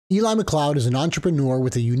Eli MacLeod is an entrepreneur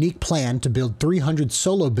with a unique plan to build 300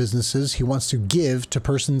 solo businesses he wants to give to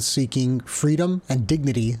persons seeking freedom and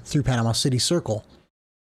dignity through Panama City Circle.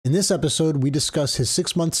 In this episode, we discuss his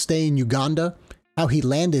 6-month stay in Uganda, how he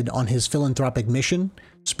landed on his philanthropic mission,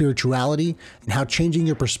 spirituality, and how changing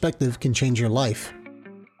your perspective can change your life.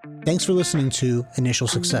 Thanks for listening to Initial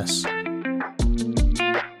Success.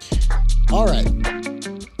 All right.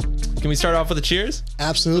 Can we start off with a cheers?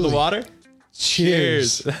 Absolutely. For the water?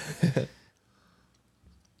 Cheers.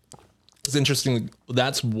 It's interesting.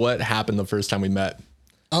 That's what happened the first time we met.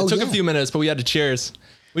 Oh, it took yeah. a few minutes, but we had to cheers.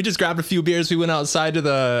 We just grabbed a few beers. We went outside to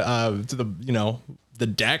the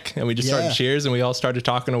deck, and we just started cheers, and we all started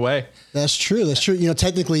talking away. That's true. That's true. You know,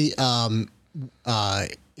 technically, in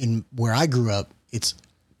where I grew up, it's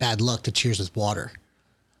bad luck to cheers with water,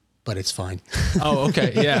 but it's fine. Oh,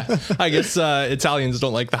 okay. Yeah. I guess Italians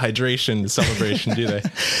don't like the hydration celebration, do they?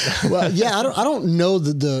 Well, yeah, I don't know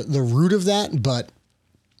the root of that, but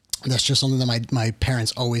that's just something that my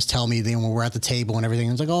parents always tell me. When we're at the table and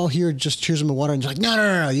everything, it's like, oh, here, just cheers them with water. And it's like,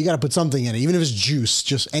 no, you got to put something in it, even if it's juice,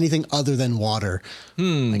 just anything other than water.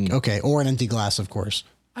 Like, okay, or an empty glass, of course.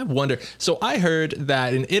 I wonder. So I heard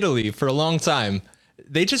that in Italy for a long time,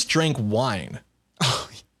 they just drank wine.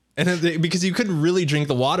 And because you couldn't really drink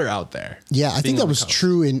the water out there. Yeah, I think that was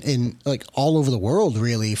true in like all over the world,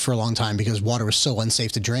 really, for a long time, because water was so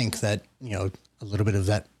unsafe to drink that, you know, a little bit of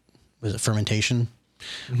that, was it fermentation,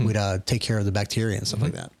 would take care of the bacteria and stuff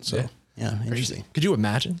like that. So, yeah, interesting. Could you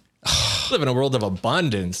imagine? Live in a world of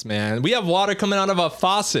abundance, man. We have water coming out of a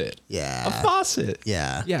faucet. Yeah. A faucet.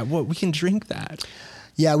 Yeah. Yeah, well, we can drink that.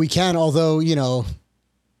 Yeah, we can, although, you know,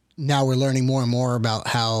 now we're learning more and more about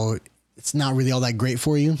how it's not really all that great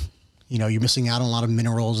for you. You know, you're missing out on a lot of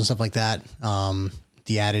minerals and stuff like that.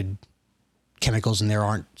 The added chemicals in there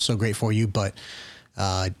aren't so great for you. But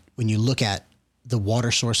when you look at the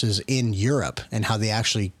water sources in Europe and how they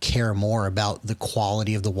actually care more about the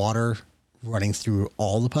quality of the water running through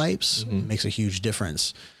all the pipes, it makes a huge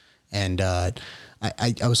difference. And I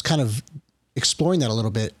was kind of exploring that a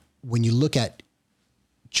little bit when you look at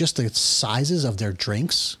just the sizes of their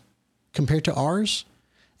drinks compared to ours.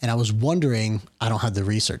 And I was wondering, I don't have the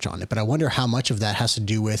research on it, but I wonder how much of that has to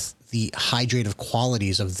do with the hydrative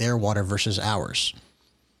qualities of their water versus ours.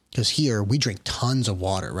 Because here we drink tons of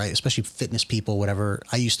water, right? Especially fitness people, whatever.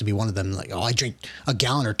 I used to be one of them, like, oh, I drink a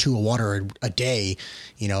gallon or two of water a day,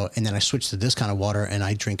 you know, and then I switched to this kind of water and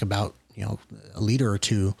I drink about, you know, a liter or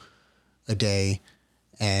two a day.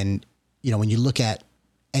 And, you know, when you look at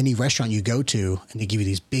any restaurant you go to and they give you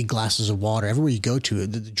these big glasses of water, everywhere you go to,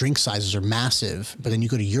 the drink sizes are massive. But then you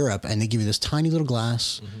go to Europe and they give you this tiny little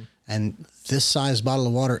glass and this size bottle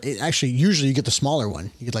of water. It actually, usually you get the smaller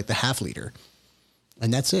one. You get like the half liter.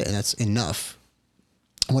 And that's it. And that's enough.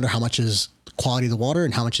 I wonder how much is the quality of the water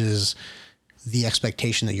and how much is the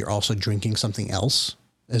expectation that you're also drinking something else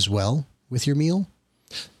as well with your meal.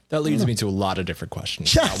 That leads me to a lot of different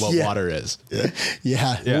questions about what water is.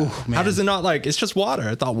 Yeah. Ooh, How does it not it's just water?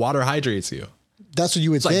 I thought water hydrates you. That's what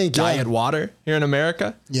you would think. Like diet water here in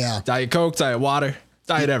America. Yeah. Diet Coke, diet water,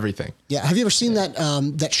 diet everything. Yeah. Have you ever seen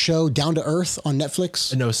that show Down to Earth on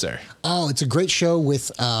Netflix? No, sir. Oh, it's a great show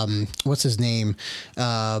with, what's his name?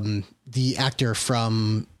 The actor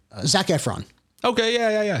from Zac Efron. Okay,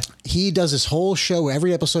 yeah. He does this whole show.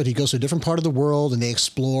 Every episode, he goes to a different part of the world and they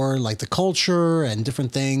explore like the culture and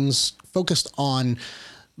different things focused on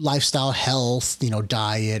lifestyle, health, you know,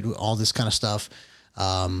 diet, all this kind of stuff.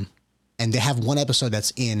 And they have one episode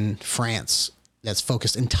that's in France that's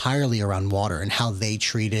focused entirely around water and how they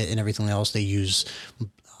treat it and everything else. They use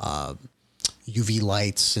UV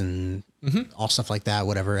lights and all stuff like that,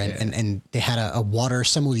 whatever. And they had a water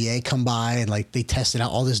sommelier come by and like they tested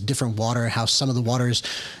out all this different water, how some of the waters,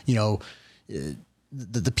 you know,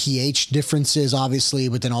 the pH differences obviously,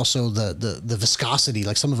 but then also the viscosity,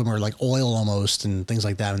 like some of them are like oil almost and things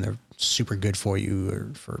like that. And they're super good for you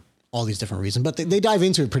or for all these different reasons, but they dive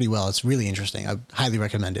into it pretty well. It's really interesting. I highly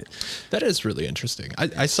recommend it. That is really interesting.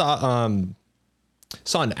 I saw in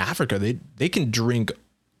Africa, they can drink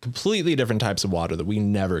completely different types of water that we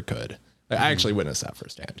never could. I actually witnessed that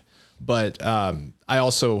firsthand. But I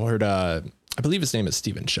also heard, I believe his name is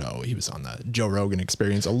Stephen Chow. He was on the Joe Rogan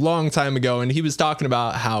Experience a long time ago, and he was talking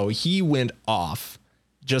about how he went off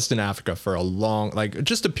just in Africa for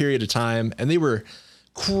just a period of time, and they were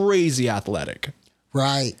crazy athletic.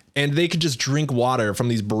 Right. And they could just drink water from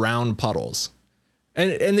these brown puddles.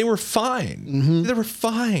 And they were fine. They were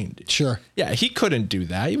fine. Sure. Yeah, he couldn't do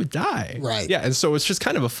that. He would die. Right. Yeah, and so it's just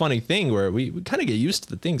kind of a funny thing where we kind of get used to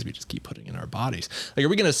the things we just keep putting in our bodies. Like, are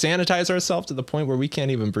we going to sanitize ourselves to the point where we can't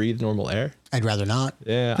even breathe normal air? I'd rather not.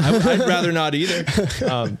 Yeah, I'd rather not either.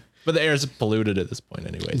 But the air is polluted at this point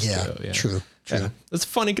anyways. Yeah, so, true. Yeah. It's a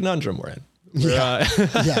funny conundrum we're in. Yeah,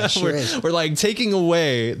 yeah, sure is. We're like taking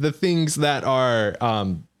away the things that are,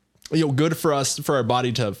 good for us, for our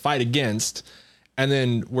body to fight against. And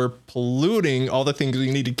then we're polluting all the things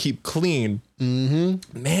we need to keep clean.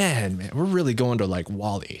 Mm-hmm. Man, we're really going to like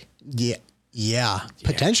Wall-E. Yeah,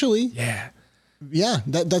 potentially. Yeah.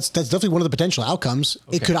 That's definitely one of the potential outcomes.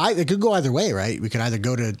 Okay. It could go either way, right? We could either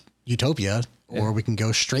go to Utopia or we can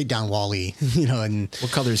go straight down Wall-E. And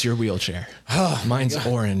what color is your wheelchair? Oh, mine's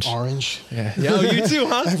orange. Orange. Yeah. Oh, you too,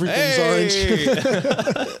 huh? Everything's orange.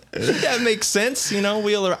 That makes sense.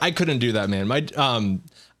 Wheeler. I couldn't do that, man.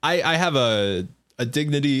 I have a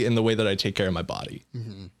dignity in the way that I take care of my body.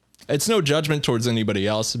 Mm-hmm. It's no judgment towards anybody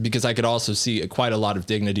else, because I could also see quite a lot of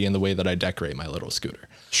dignity in the way that I decorate my little scooter.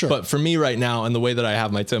 Sure. But for me right now, and the way that I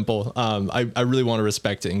have my temple, I really want to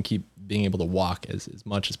respect it and keep being able to walk as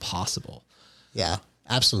much as possible. Yeah,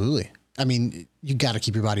 absolutely. I mean, you got to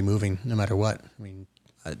keep your body moving no matter what. I mean,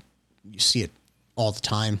 you see it all the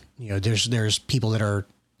time. There's people that are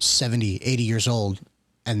 70, 80 years old,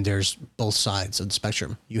 and there's both sides of the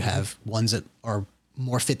spectrum. You have ones that are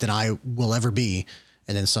more fit than I will ever be,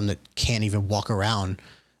 and then some that can't even walk around.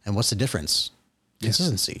 And what's the difference? Yes.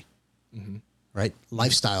 Consistency, right?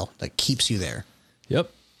 Lifestyle that keeps you there. Yep.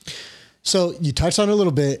 So you touched on it a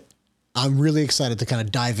little bit. I'm really excited to kind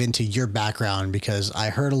of dive into your background, because I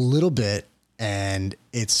heard a little bit and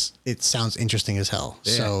it sounds interesting as hell.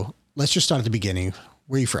 Yeah. So let's just start at the beginning.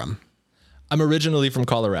 Where are you from? I'm originally from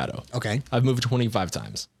Colorado. Okay. I've moved 25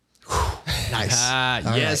 times. Nice.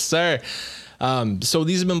 Yes, sir. So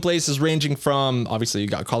these have been places ranging from, obviously you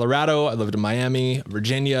got Colorado. I lived in Miami,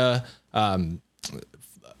 Virginia,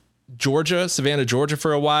 Georgia, Savannah, Georgia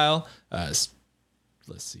for a while. Let's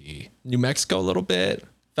see, New Mexico a little bit.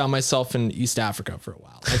 Found myself in East Africa for a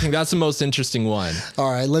while. I think that's the most interesting one.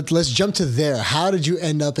 All right, let's jump to there. How did you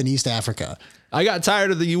end up in East Africa? I got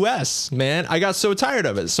tired of the U.S., man. I got so tired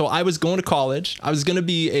of it. So I was going to college. I was going to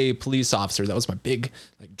be a police officer. That was my big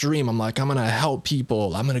dream. I'm like, I'm going to help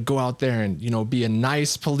people. I'm going to go out there and, be a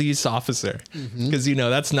nice police officer. Because,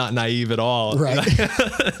 that's not naive at all. Right.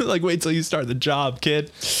 Like, wait till you start the job,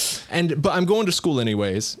 kid. But I'm going to school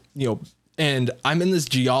anyways, and I'm in this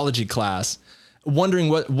geology class wondering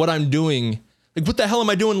what I'm doing. Like, what the hell am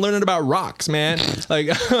I doing learning about rocks, man? Like,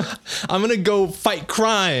 I'm going to go fight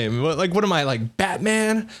crime. What am I, like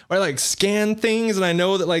Batman? Or I like scan things and I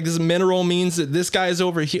know that like this mineral means that this guy is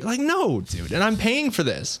over here. Like, no, dude. And I'm paying for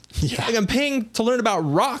this. Yeah. Like, I'm paying to learn about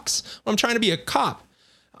rocks when I'm trying to be a cop.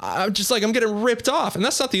 I'm just like, I'm getting ripped off. And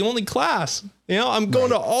that's not the only class. I'm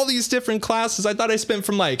going to all these different classes I thought I spent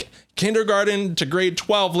from like kindergarten to grade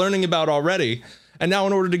 12 learning about already. And now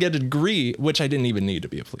in order to get a degree, which I didn't even need to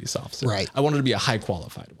be a police officer. Right. I wanted to be a high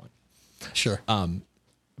qualified one. Sure.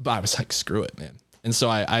 But I was like, screw it, man. And so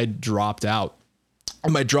I dropped out.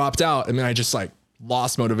 And I dropped out, and then I just like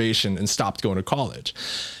lost motivation and stopped going to college.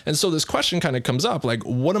 And so this question kind of comes up, like,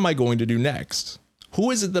 what am I going to do next?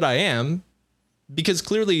 Who is it that I am? Because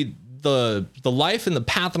clearly the life and the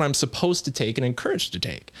path that I'm supposed to take and encouraged to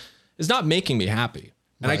take is not making me happy.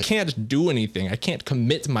 And right. I can't do anything. I can't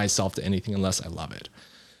commit myself to anything unless I love it.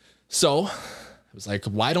 So I was like,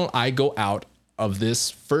 why don't I go out of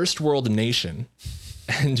this first world nation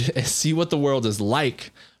and see what the world is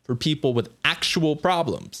like for people with actual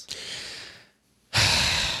problems?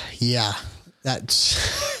 Yeah,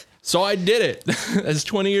 that's... So I did it as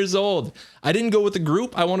 20 years old. I didn't go with a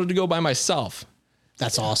group. I wanted to go by myself.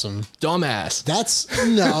 That's awesome. Dumbass.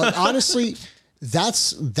 Honestly,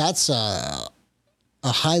 that's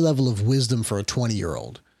a high level of wisdom for a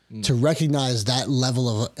 20-year-old to recognize that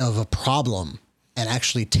level of a problem and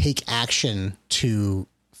actually take action to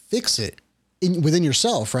fix it within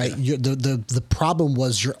yourself, right? Yeah. The problem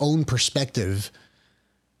was your own perspective.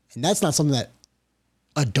 And that's not something that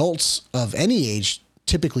adults of any age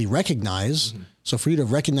typically recognize. Mm-hmm. So for you to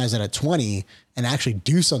recognize that at 20 and actually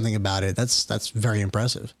do something about it, that's very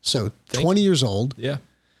impressive. So 20 years old. Yeah.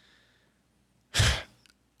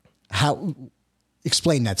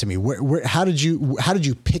 Explain that to me. How did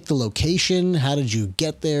you pick the location? How did you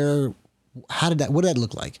get there? What did that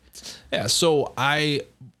look like? Yeah. So I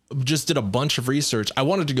just did a bunch of research. I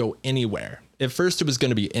wanted to go anywhere. At first it was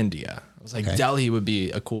going to be India. I was like, okay. Delhi would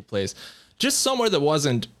be a cool place. Just somewhere that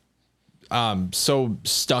wasn't so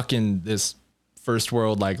stuck in this first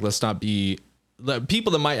world, like, let's not be the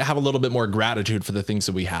people that might have a little bit more gratitude for the things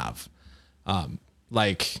that we have.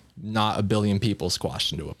 Like not a billion people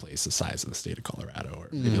squashed into a place the size of the state of Colorado, or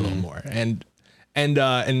maybe a little more, and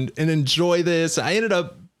enjoy this. I ended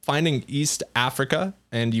up finding East Africa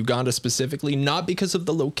and Uganda specifically, not because of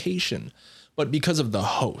the location, but because of the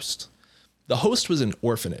host. The host was an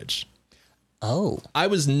orphanage. Oh, I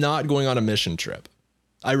was not going on a mission trip.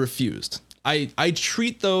 I refused. I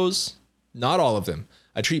treat those, not all of them.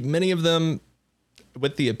 I treat many of them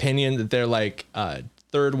with the opinion that they're like a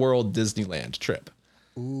third world Disneyland trip.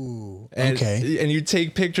 ooh, And, okay. and you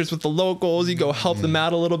take pictures with the locals, you go help them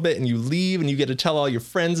out a little bit, and you leave and you get to tell all your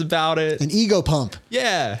friends about it. An ego pump.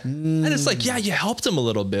 Yeah. And it's like, yeah, you helped them a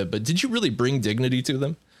little bit, but did you really bring dignity to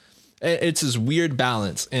them? It's this weird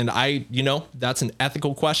balance. And that's an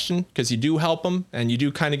ethical question, because you do help them and you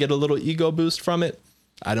do kind of get a little ego boost from it.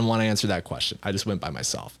 I didn't want to answer that question. I just went by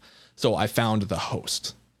myself. So I found the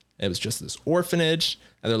host. It was just this orphanage.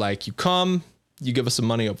 And they're like, you come, you give us some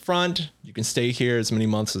money up front. You can stay here as many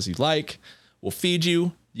months as you like. We'll feed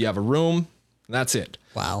you. You have a room. And that's it.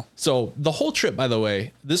 Wow. So the whole trip, by the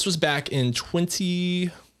way, this was back in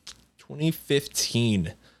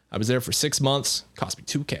 2015. I was there for 6 months. Cost me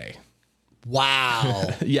 $2,000. Wow.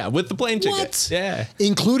 Yeah, with the plane ticket. What? Yeah.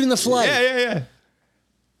 Including the flight. Yeah.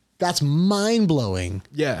 That's mind blowing.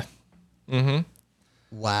 Yeah.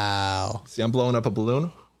 Wow. See, I'm blowing up a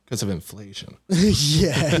balloon because of inflation.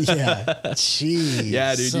 yeah. Jeez.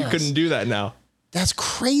 Yeah, dude, you couldn't do that now. That's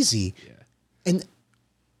crazy. Yeah. And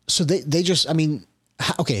so they just, I mean,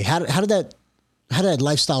 how did that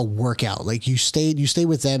lifestyle work out? Like you stayed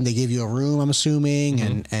with them. They gave you a room, I'm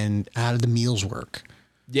assuming. And how did the meals work?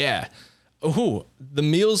 Yeah. Oh, the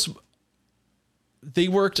meals, they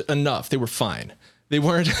worked enough. They were fine. They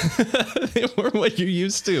weren't what you're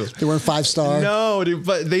used to. They weren't 5-star. No, dude,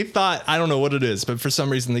 but they thought, I don't know what it is, but for some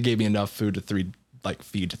reason they gave me enough food to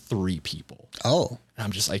feed 3 people. Oh. And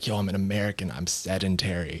I'm just like, yo, I'm an American. I'm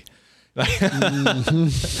sedentary.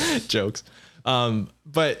 Jokes.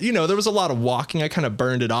 But there was a lot of walking. I kind of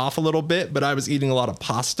burned it off a little bit, but I was eating a lot of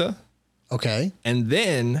pasta. Okay. And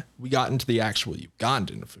then we got into the actual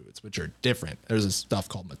Ugandan foods, which are different. There's this stuff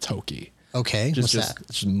called matoke. Okay. What's that?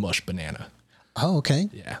 It's just mush banana. Oh, okay.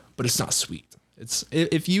 Yeah, but it's not sweet. It's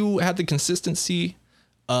if you had the consistency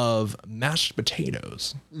of mashed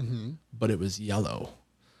potatoes, but it was yellow.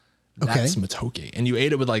 That's matoke, and you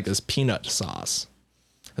ate it with like this peanut sauce.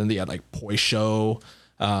 And they had like poisho.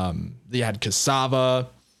 They had cassava.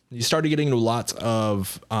 You started getting into lots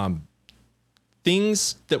of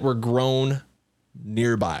things that were grown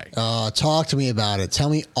nearby. Talk to me about it. Tell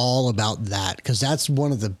me all about that, because that's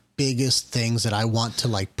one of the biggest things that I want to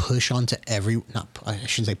like push onto I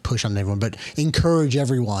shouldn't say push on everyone, but encourage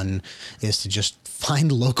everyone is to just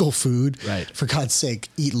find local food. Right. For God's sake,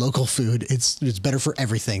 eat local food. It's better for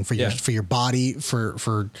everything, for your body,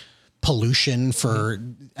 for pollution, for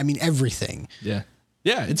everything. Yeah.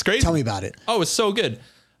 Yeah, it's crazy. Tell me about it. Oh, it's so good.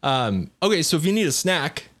 Okay, so if you need a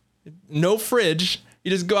snack, no fridge,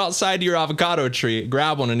 you just go outside to your avocado tree,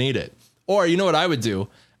 grab one and eat it. Or you know what I would do?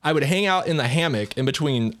 I would hang out in the hammock in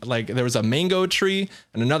between, like there was a mango tree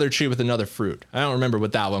and another tree with another fruit. I don't remember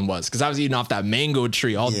what that one was because I was eating off that mango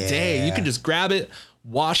tree all day. You could just grab it,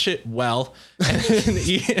 wash it well, and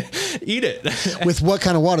eat it. With what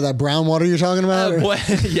kind of water? That brown water you're talking about?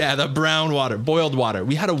 Yeah, the brown water, boiled water.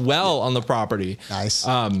 We had a well on the property. Nice.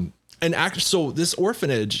 So this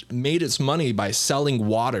orphanage made its money by selling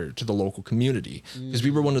water to the local community because we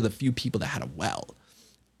were one of the few people that had a well.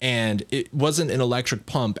 And it wasn't an electric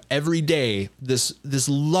pump. Every day, this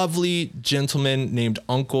lovely gentleman named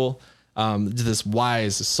Uncle, this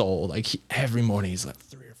wise soul, like every morning he's like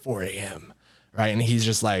 3 or 4 a.m. right, and he's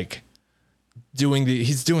just like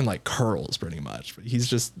he's doing like curls pretty much. But he's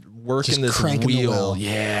just working this wheel,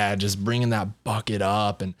 just bringing that bucket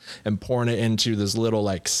up and pouring it into this little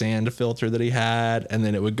like sand filter that he had, and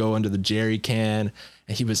then it would go into the jerry can,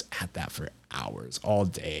 and he was at that for hours all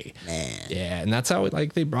day. Man. Yeah, and that's how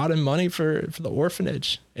they brought in money for the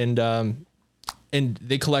orphanage, and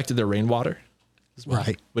they collected their rainwater as well,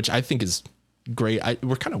 right? Which I think is great.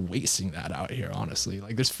 We're kind of wasting that out here, honestly.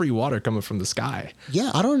 Like there's free water coming from the sky.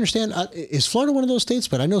 Yeah, I don't understand. Is Florida one of those states?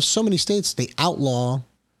 But I know so many states they outlaw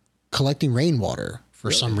collecting rainwater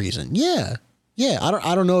for some reason. Yeah.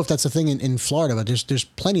 I don't know if that's a thing in Florida, but there's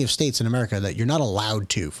plenty of states in America that you're not allowed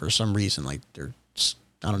to for some reason. Like they're,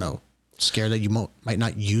 I don't know, scared that you might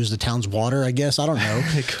not use the town's water, I guess. I don't know.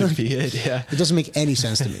 It could be it. Yeah. It doesn't make any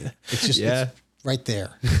sense to me. It's just it's right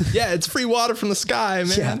there. Yeah, it's free water from the sky,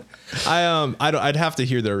 man. Yeah. I'd have to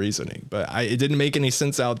hear their reasoning, but it didn't make any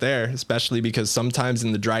sense out there, especially because sometimes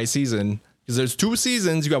in the dry season, because there's 2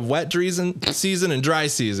 seasons. You have wet season and dry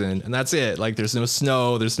season, and that's it. Like there's no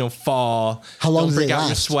snow, there's no fall. How long Don't does break it out your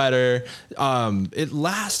last? sweater. It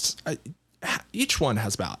lasts. Each one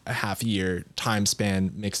has about a half year time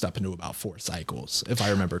span mixed up into about 4 cycles, if I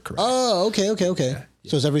remember correctly. Oh, okay.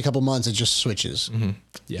 So it's every couple months it just switches.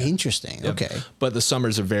 Yeah. Interesting. Yep. Okay. But the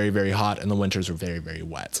summers are very, very hot and the winters are very, very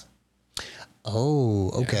wet.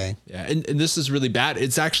 Oh, okay. Yeah. And this is really bad.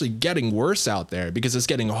 It's actually getting worse out there because it's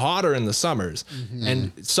getting hotter in the summers.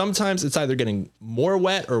 And sometimes it's either getting more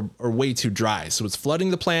wet or way too dry. So it's flooding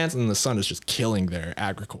the plants and the sun is just killing their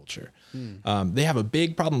agriculture. They have a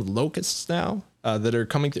big problem with locusts now that are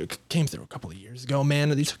came through a couple of years ago, man.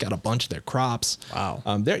 They took out a bunch of their crops. Wow.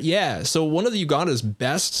 So one of the Uganda's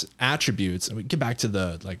best attributes, and we get back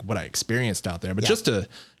to what I experienced out there, but just to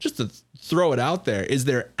throw it out there, is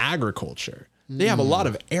their agriculture. They have a lot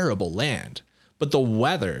of arable land, but the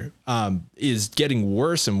weather is getting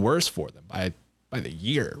worse and worse for them by the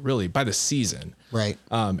year, really, by the season. Right.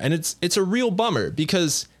 And it's a real bummer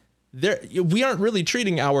because we aren't really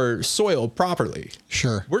treating our soil properly.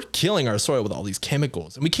 Sure. We're killing our soil with all these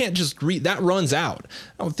chemicals, and we can't just that runs out.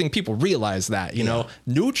 I don't think people realize that, you know,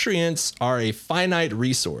 nutrients are a finite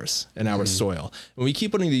resource in our soil. And we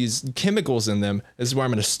keep putting these chemicals in them. This is where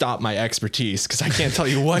I'm going to stop my expertise because I can't tell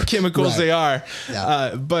you what chemicals they are.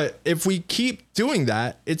 Yeah. But if we keep doing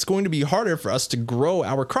that, it's going to be harder for us to grow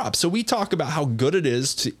our crops. So we talk about how good it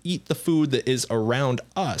is to eat the food that is around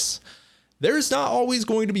us. There's not always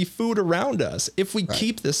going to be food around us if we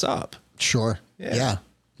keep this up. Sure. Yeah.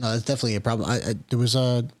 No, that's definitely a problem. There was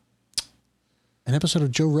an episode of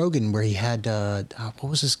Joe Rogan where he had what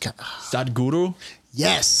was his Sadhguru?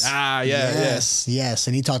 Yes. Yes.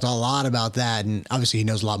 And he talked a lot about that, and obviously he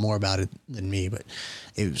knows a lot more about it than me, but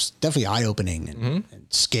it was definitely eye-opening and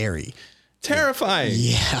scary. Terrifying.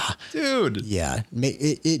 Yeah. Dude. Yeah.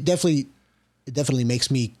 It definitely makes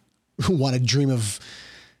me want to dream of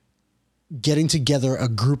getting together a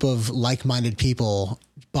group of like-minded people,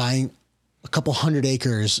 buying a couple 100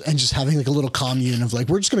 acres and just having like a little commune of like,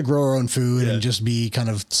 we're just going to grow our own food and just be kind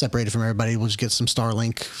of separated from everybody. We'll just get some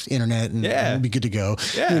Starlink internet and we'll be good to go.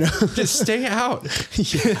 Yeah. You know? Just stay out.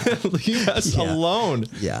 Leave us alone.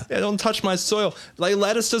 Yeah. Don't touch my soil. Like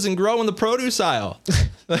lettuce doesn't grow in the produce aisle.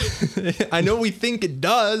 I know we think it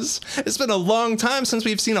does. It's been a long time since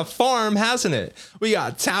we've seen a farm, hasn't it? We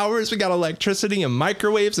got towers, we got electricity and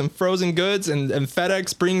microwaves and frozen goods, and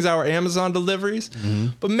FedEx brings our Amazon deliveries.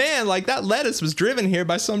 But man, like that lettuce was driven here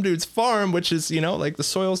by some dude's farm, which is, like the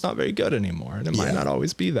soil's not very good anymore. And it might not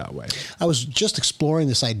always be that way. I was just exploring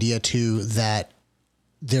this idea too, that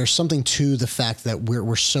there's something to the fact that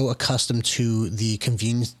we're so accustomed to the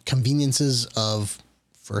conveniences of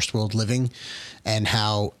first world living, and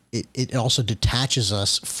how it also detaches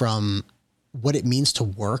us from what it means to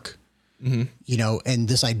work, and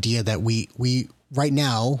this idea that we right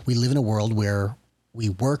now we live in a world where we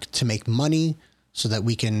work to make money so that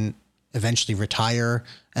we can eventually retire.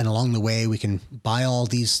 And along the way we can buy all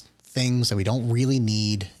these things that we don't really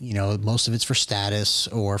need. Most of it's for status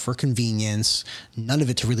or for convenience, none of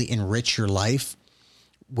it to really enrich your life.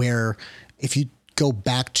 Where if you go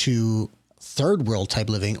back to third world type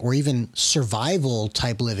living or even survival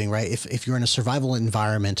type living, right? If you're in a survival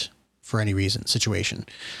environment for any situation,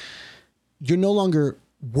 you're no longer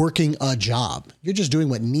working a job. You're just doing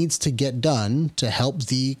what needs to get done to help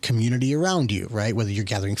the community around you, right? Whether you're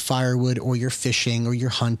gathering firewood or you're fishing or you're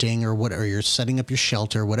hunting or you're setting up your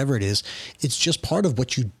shelter, whatever it is, it's just part of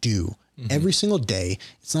what you do every single day.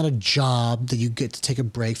 It's not a job that you get to take a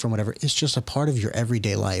break from, whatever. It's just a part of your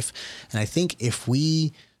everyday life. And I think if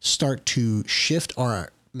we start to shift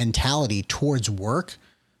our mentality towards work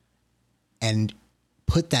and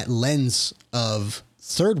put that lens of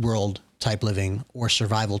third world type living or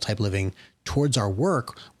survival type living towards our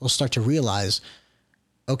work, we'll start to realize,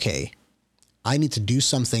 okay, I need to do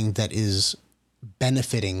something that is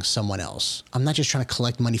benefiting someone else. I'm not just trying to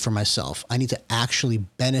collect money for myself. I need to actually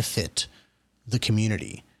benefit the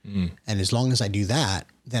community. And as long as I do that,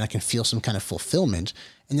 then I can feel some kind of fulfillment.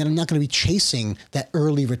 And then I'm not going to be chasing that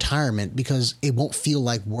early retirement because it won't feel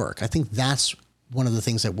like work. I think that's one of the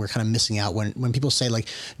things that we're kind of missing out when people say like,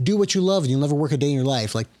 do what you love and you'll never work a day in your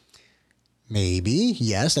life. Like, maybe,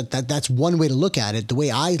 yes, that's one way to look at it. The way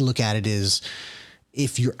I look at it is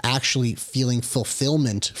if you're actually feeling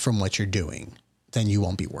fulfillment from what you're doing, then you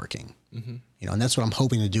won't be working. And that's what I'm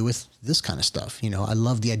hoping to do with this kind of stuff. I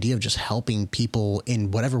love the idea of just helping people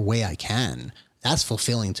in whatever way I can. That's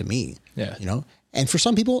fulfilling to me. Yeah. And for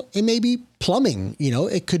some people, it may be plumbing.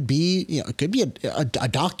 It could be, a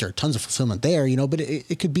doctor, tons of fulfillment there. But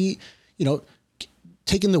it could be,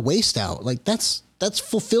 taking the waste out. Like that's that's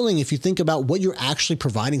fulfilling if you think about what you're actually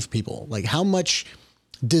providing for people. Like how much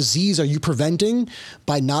disease are you preventing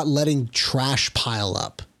by not letting trash pile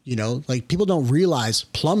up? You know, like people don't realize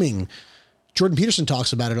plumbing. Jordan Peterson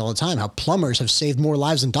talks about it all the time, how plumbers have saved more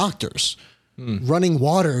lives than doctors. Running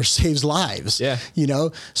water saves lives. Yeah. You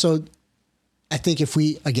know, so I think if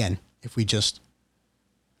we just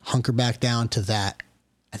hunker back down to that,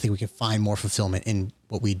 I think we can find more fulfillment in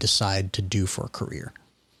what we decide to do for a career.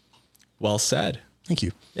 Well said. Thank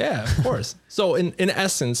you. Yeah, of course. So in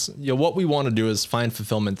essence, you know, what we want to do is find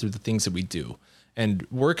fulfillment through the things that we do. And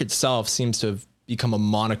work itself seems to have become a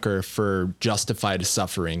moniker for justified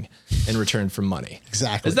suffering in return for money.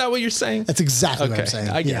 Exactly. Is that what you're saying? That's exactly what I'm saying.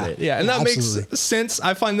 I get it. Yeah. And that absolutely. makes sense.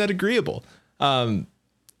 I find that agreeable.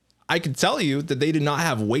 I can tell you that they did not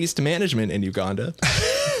have waste management in Uganda.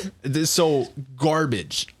 So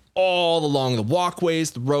garbage all along the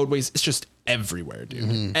walkways, the roadways. It's just everywhere,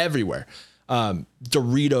 dude. Everywhere.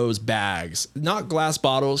 Doritos bags, not glass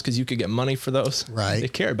bottles, because you could get money for those. Right. They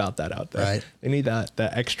care about that out there. Right. They need that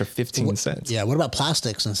extra 15 cents. Yeah. What about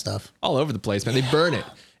plastics and stuff? All over the place, man. They burn it.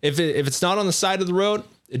 If it's not on the side of the road,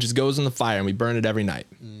 it just goes in the fire, and we burn it every night.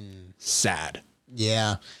 Sad.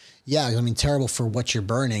 Yeah. Yeah. I mean, terrible for what you're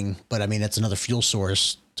burning, but I mean, it's another fuel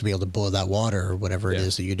source to be able to boil that water or whatever it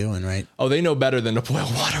is that you're doing, right? Oh, they know better than to boil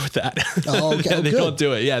water with that. Oh, okay. They don't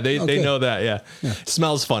do it. Yeah, they know that. Yeah. It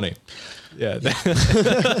smells funny. Yeah.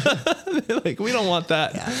 Like, we don't want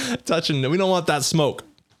that touching. We don't want that smoke.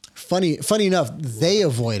 Funny enough, they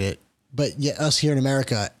avoid it, but yet us here in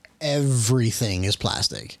America, everything is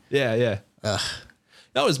plastic. Yeah. Yeah. Ugh.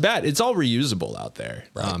 No, it's bad. It's all reusable out there,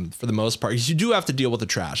 Right. for the most part. Because you do have to deal with the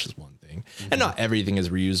trash is one thing. And not everything is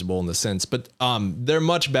reusable in the sense, but they're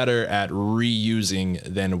much better at reusing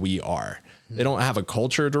than we are. They don't have a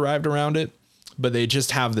culture derived around it, but they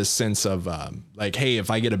just have this sense of like, hey,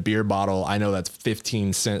 if I get a beer bottle, I know that's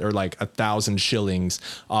 15 cents or like 1,000 shillings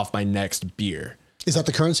off my next beer. Is that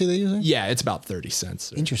the currency they're using? Yeah, it's about 30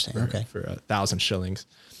 cents. Interesting. Okay. For 1,000 shillings.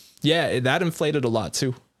 Yeah, that inflated a lot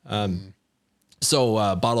too. So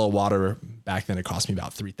a bottle of water back then, it cost me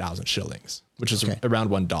about 3,000 shillings, which is around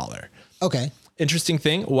 $1. Okay. Interesting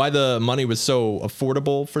thing, why the money was so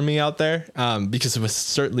affordable for me out there, because it was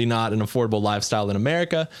certainly not an affordable lifestyle in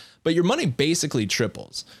America, but your money basically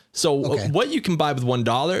triples. So what you can buy with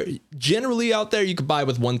 $1, generally out there, you could buy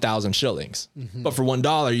with 1,000 shillings. But for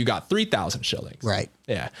 $1, you got 3,000 shillings. Right.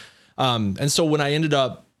 Yeah. And so when I ended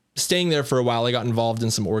up staying there for a while, I got involved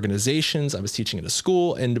in some organizations. I was teaching at a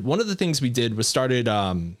school. And one of the things we did was started,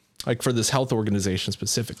 like for this health organization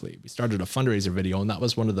specifically, we started a fundraiser video. And that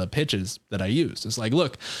was one of the pitches that I used. It's like,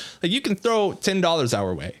 look, like you can throw $10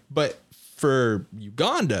 our way, but for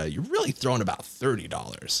Uganda, you're really throwing about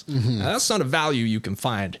 $30. Now, that's not a value you can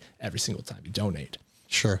find every single time you donate.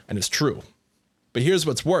 Sure. And it's true. But here's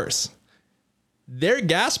what's worse. Their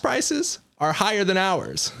gas prices are higher than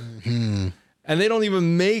ours. And they don't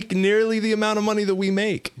even make nearly the amount of money that we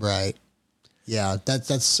make. Right. Yeah. That's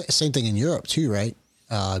the same thing in Europe too, right?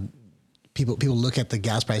 People look at the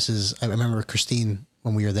gas prices. I remember Christine,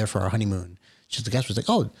 when we were there for our honeymoon, she's the gas price like,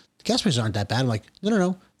 oh, the gas prices aren't that bad. I'm like,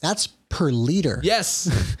 no. That's per liter.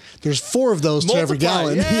 Yes. There's 4 of those to every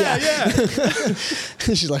gallon. Yeah.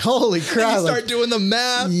 She's like, holy crap. You start doing the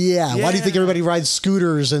math. Yeah. Why do you think everybody rides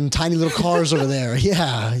scooters and tiny little cars over there?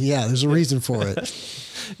 Yeah. There's a reason for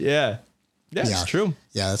it. Yeah, it's true.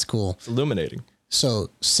 Yeah, that's cool. It's illuminating. So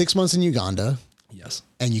 6 months in Uganda. Yes.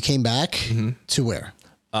 And you came back to where?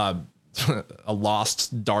 A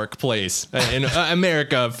lost, dark place in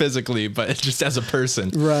America physically, but just as a person.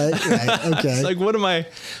 Right. Okay. It's like,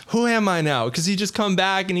 who am I now? Because you just come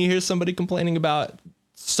back and you hear somebody complaining about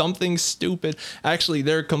something stupid. Actually,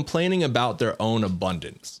 they're complaining about their own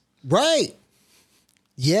abundance. Right.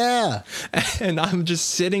 Yeah. And I'm just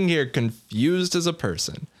sitting here confused as a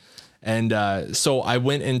person. And so I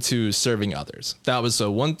went into serving others. That was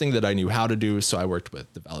one thing that I knew how to do. So I worked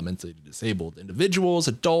with developmentally disabled individuals,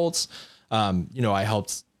 adults. I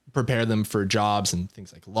helped prepare them for jobs and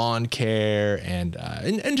things like lawn care and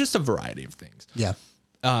just a variety of things. Yeah.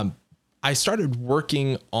 I started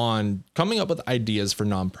working on coming up with ideas for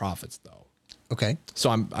nonprofits, though. Okay. So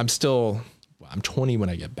I'm 20 when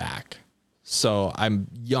I get back. So I'm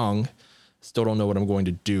young. Still don't know what I'm going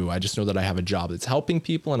to do. I just know that I have a job that's helping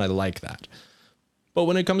people and I like that. But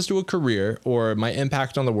when it comes to a career or my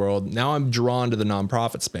impact on the world, now I'm drawn to the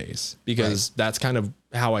nonprofit space because that's kind of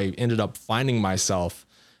how I ended up finding myself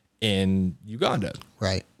in Uganda.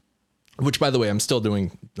 Right. which, by the way, I'm still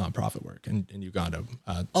doing nonprofit work in Uganda.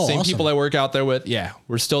 Same awesome. people I work out there with. Yeah,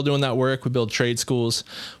 we're still doing that work. We build trade schools.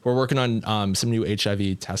 We're working on some new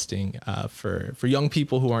HIV testing for young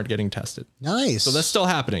people who aren't getting tested. Nice. So that's still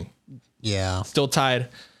happening. Yeah. Still tied.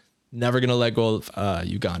 Never going to let go of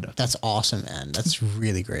Uganda. That's awesome, man. That's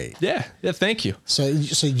really great. Yeah. Yeah. Thank you. So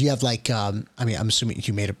you have like, I mean, I'm assuming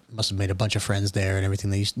you must have made a bunch of friends there and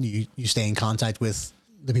everything. That you stay in contact with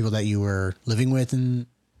the people that you were living with, and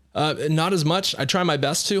not as much. I try my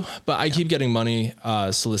best to, but I keep getting money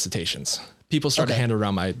solicitations. People start to hand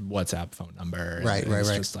around my WhatsApp phone number. Right.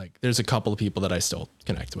 Just like, there's a couple of people that I still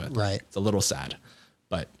connect with. Right. It's a little sad,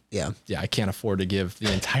 but yeah, I can't afford to give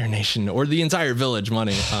the entire nation or the entire village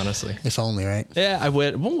money, honestly. if only, right? Yeah, I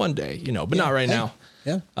would. Well, one day, but not right now.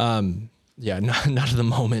 Yeah. Not at the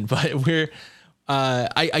moment, but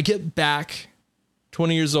I get back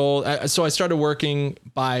 20 years old. So I started working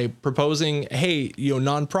by proposing, hey,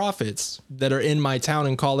 nonprofits that are in my town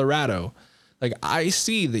in Colorado, like, I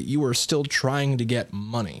see that you are still trying to get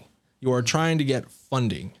money. You are trying to get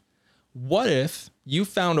funding. What if you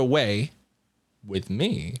found a way with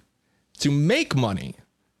me to make money,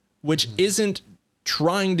 which isn't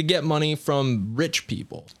trying to get money from rich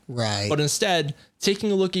people, Right. but instead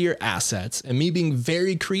taking a look at your assets and me being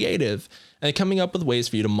very creative and coming up with ways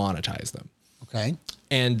for you to monetize them. Okay.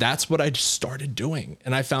 And that's what I started doing.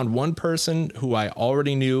 And I found one person who I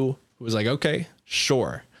already knew who was like, okay,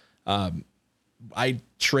 sure. I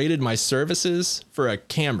traded my services for a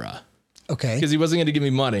camera Okay. because he wasn't going to give me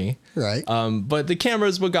money. Right. But the camera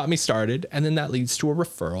is what got me started. And then that leads to a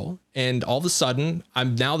referral. And all of a sudden,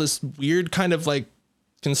 I'm now this weird kind of like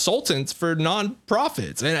consultant for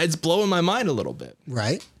nonprofits. And it's blowing my mind a little bit.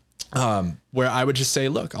 Right. Where I would just say,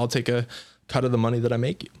 look, I'll take a cut of the money that I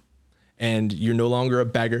make you. And you're no longer a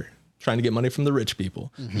beggar trying to get money from the rich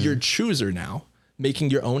people. Mm-hmm. You're a chooser now,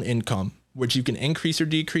 making your own income, which you can increase or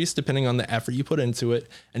decrease depending on the effort you put into it,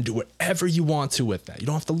 and do whatever you want to with that. You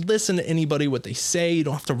don't have to listen to anybody, what they say. You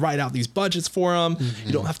don't have to write out these budgets for them. Mm-hmm.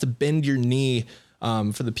 You don't have to bend your knee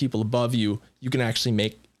for the people above you. You can actually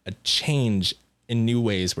make a change in new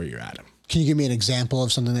ways where you're at. Can you give me an example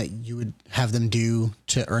of something that you would have them do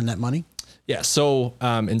to earn that money? Yeah. So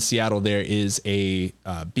in Seattle, there is a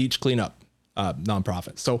beach cleanup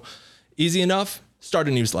nonprofit. So easy enough, start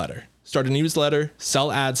a newsletter,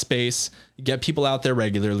 sell ad space, get people out there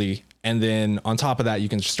regularly. And then on top of that, you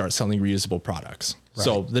can start selling reusable products. Right.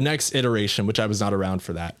 So the next iteration, which I was not around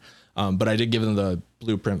for that, but I did give them the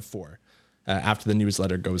blueprint for after the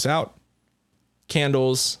newsletter goes out,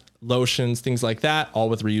 candles, lotions, things like that, all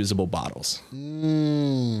with reusable bottles.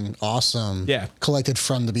 Awesome. Yeah. Collected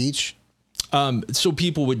from the beach. So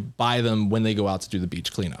people would buy them when they go out to do the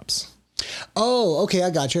beach cleanups. Oh, okay. I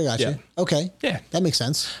got you. Yeah. Okay. Yeah. That makes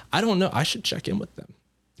sense. I don't know. I should check in with them.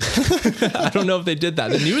 I don't know if they did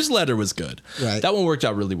that. The newsletter was good. Right. That one worked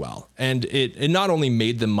out really well. And it not only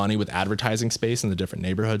made them money with advertising space in the different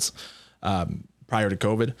neighborhoods prior to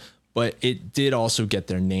COVID, but it did also get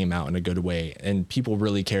their name out in a good way. And people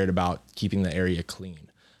really cared about keeping the area clean.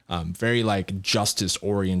 Very like justice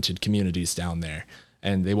oriented communities down there.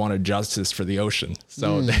 And they wanted justice for the ocean.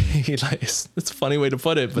 So they, like, it's a funny way to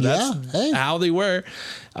put it, but that's how they were.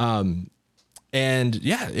 And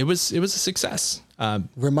yeah, it was a success.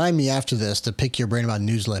 Remind me after this to pick your brain about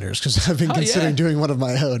newsletters, because I've been considering doing one of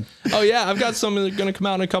my own. Oh yeah, I've got some that are going to come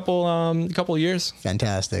out in a couple of years.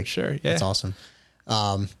 Fantastic. Sure. Yeah. That's awesome.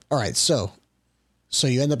 All right. So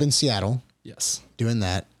you end up in Seattle. Yes. Doing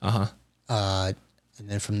that. And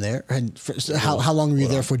then from there, how long were you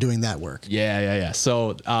there for doing that work? Yeah.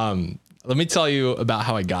 So let me tell you about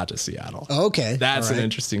how I got to Seattle. Okay. That's an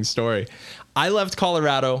interesting story. I left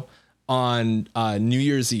Colorado on New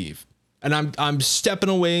Year's Eve. And I'm stepping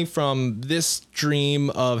away from this dream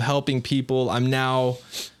of helping people. I'm now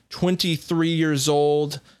 23 years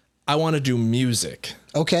old. I want to do music.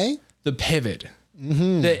 Okay. The pivot.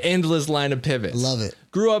 Mm-hmm. The endless line of pivots. Love it.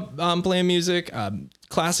 Grew up playing music,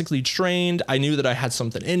 classically trained. I knew that I had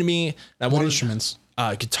something in me. What instruments?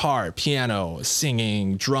 Guitar, piano,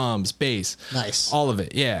 singing, drums, bass. Nice. All of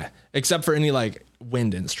it, yeah. Except for any like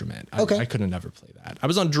wind instrument. I couldn't never play that. I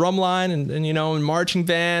was on drumline and in marching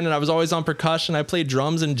band, and I was always on percussion. I played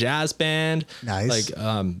drums in jazz band. Nice.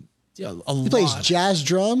 Like he plays jazz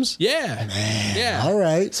drums? Yeah. Man. Yeah. All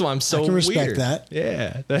right. So I'm so I can respect weird. that.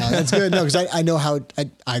 Yeah. No, that's good. No, because I know how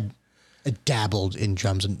I dabbled in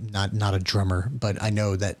drums, and not a drummer, but I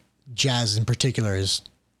know that jazz in particular is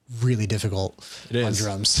really difficult on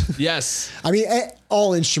drums. Yes. I mean,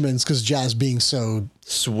 all instruments, because jazz being so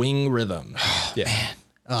swing rhythm. Man.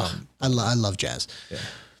 I love jazz.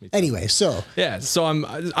 Yeah. Anyway, so yeah, so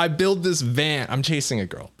I build this van. I'm chasing a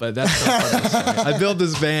girl, but that's not part of the story. I build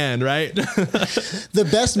this van, right? the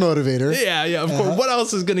best motivator. Yeah, of course. What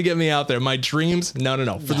else is gonna get me out there? My dreams?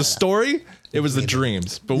 No. For the story, it was the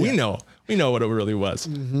dreams. But we know what it really was.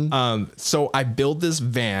 So I build this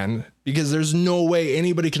van because there's no way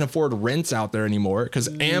anybody can afford rents out there anymore. Because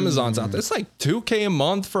Amazon's out there. It's like $2,000 a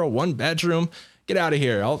month for a 1-bedroom. Get out of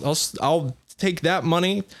here. I'll take that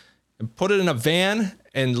money and put it in a van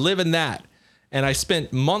and live in that. And I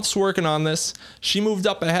spent months working on this. She moved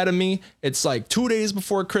up ahead of me. It's like 2 days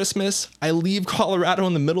before Christmas. I leave Colorado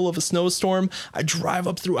in the middle of a snowstorm. I drive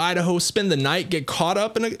up through Idaho, spend the night, get caught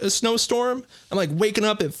up in a snowstorm. I'm like waking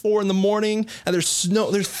up at 4 a.m. and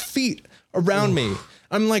there's feet around me.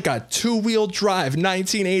 I'm like a 2-wheel drive,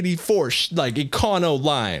 1984, like Econo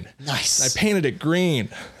line. Nice. I painted it green.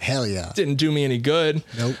 Hell yeah. Didn't do me any good.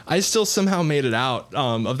 Nope. I still somehow made it out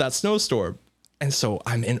of that snowstorm. And so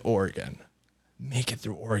I'm in Oregon. Make it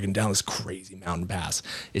through Oregon down this crazy mountain pass.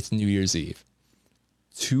 It's New Year's Eve.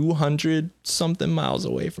 200 something miles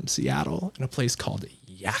away from Seattle in a place called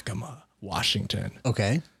Yakima, Washington.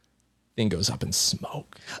 Okay. Thing goes up in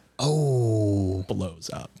smoke. Oh. Blows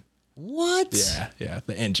up. What? Yeah.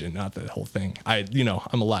 The engine, not the whole thing. I'm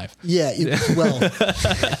alive. Yeah. Well,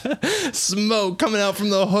 Smoke coming out from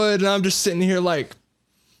the hood, and I'm just sitting here like,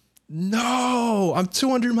 no, I'm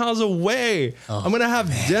 200 miles away. I'm going to have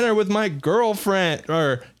dinner with my girlfriend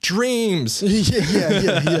or dreams.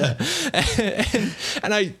 yeah.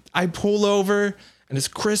 And I pull over, and it's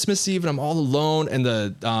Christmas Eve, and I'm all alone, and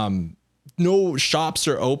the no shops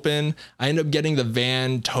are open. I end up getting the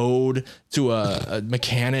van towed to a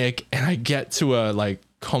mechanic, and I get to a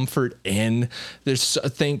Comfort Inn.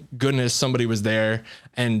 Thank goodness somebody was there,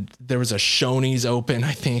 and there was a Shoney's open,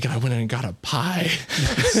 I think, and I went in and got a pie.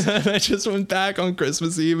 And I just went back on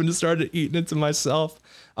Christmas Eve and just started eating it to myself.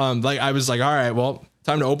 I was like, all right, well,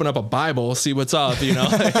 time to open up a Bible, see what's up, And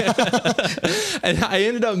I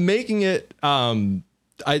ended up making it.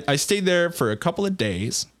 I stayed there for a couple of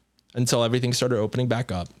days until everything started opening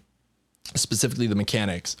back up, specifically the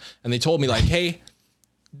mechanics. And they told me hey,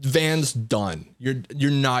 van's done. You're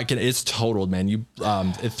not gonna, it's totaled, man.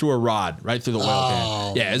 It threw a rod right through the oil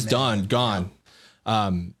pan. Yeah, it's done, gone.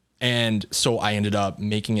 And so I ended up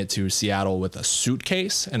making it to Seattle with a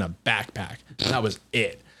suitcase and a backpack. And that was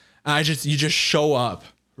it. And you just show up,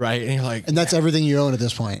 right? And you're like, and that's everything you own at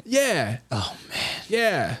this point. Yeah. Oh man.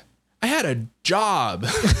 Yeah. I had a job.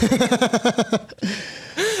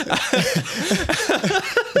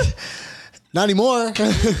 Not anymore.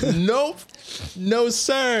 Nope. No,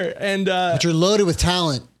 sir. And but you're loaded with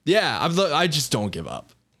talent. Yeah, I just don't give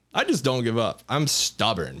up. I'm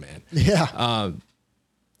stubborn, man. Yeah.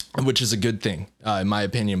 Which is a good thing, in my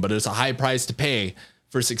opinion, but it's a high price to pay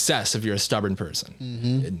for success if you're a stubborn person,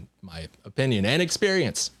 in my opinion and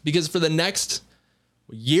experience. Because for the next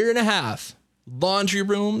year and a half, laundry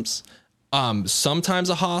rooms, sometimes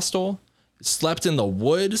a hostel, slept in the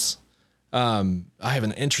woods. I have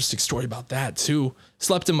an interesting story about that too.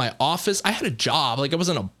 Slept in my office. I had a job. I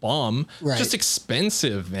wasn't a bum. Right. Just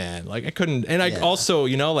expensive, man. I couldn't. And I also,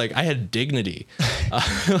 I had dignity.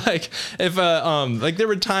 If there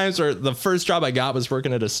were times where the first job I got was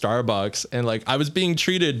working at a Starbucks, and I was being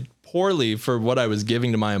treated poorly for what I was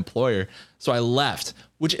giving to my employer. So I left,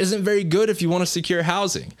 which isn't very good if you want to secure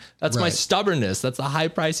housing. That's my stubbornness. That's the high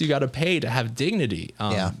price you got to pay to have dignity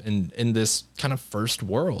in this kind of first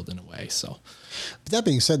world in a way. So, but that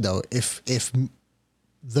being said, though, if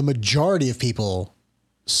the majority of people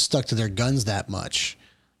stuck to their guns that much,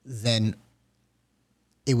 then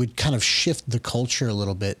it would kind of shift the culture a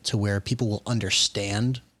little bit to where people will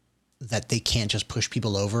understand that they can't just push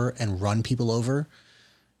people over and run people over.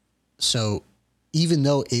 So even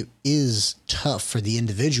though it is tough for the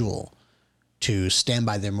individual to stand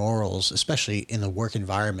by their morals, especially in the work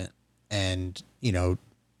environment, and,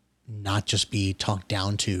 not just be talked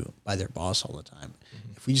down to by their boss all the time.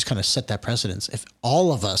 If we just kind of set that precedence, if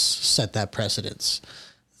all of us set that precedence,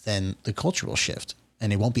 then the culture will shift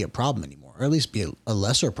and it won't be a problem anymore, or at least be a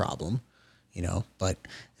lesser problem, but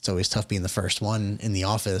it's always tough being the first one in the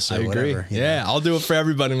office or I agree. whatever. Yeah, I'll do it for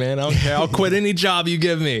everybody, man. I don't care. I'll quit any job you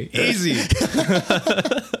give me. Easy.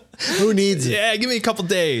 Who needs it? Yeah, give me a couple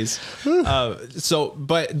days.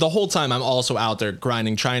 But the whole time I'm also out there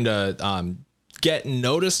grinding, trying to get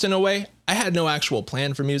noticed in a way. I had no actual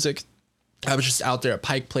plan for music. I was just out there at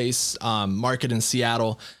Pike Place Market in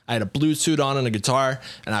Seattle. I had a blue suit on and a guitar,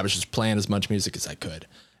 and I was just playing as much music as I could.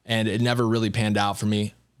 And it never really panned out for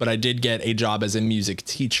me. but I did get a job as a music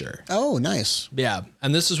teacher. Oh, nice. Yeah.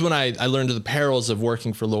 And this is when I learned the perils of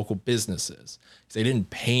working for local businesses. They didn't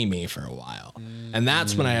pay me for a while. And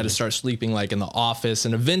that's when I had to start sleeping like in the office.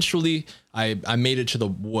 And eventually I made it to the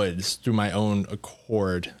woods through my own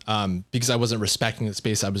accord, because I wasn't respecting the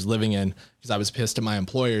space I was living in, because I was pissed at my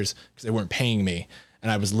employers because they weren't paying me,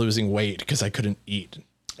 and I was losing weight because I couldn't eat.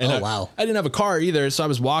 And wow. I didn't have a car either. So I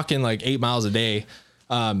was walking like 8 miles a day,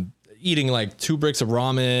 eating like 2 bricks of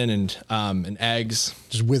ramen and eggs.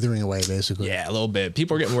 Just withering away, basically. Yeah, a little bit.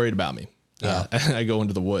 People are getting worried about me. Yeah. I go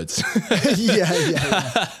into the woods.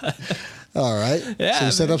 yeah. All right. Yeah, so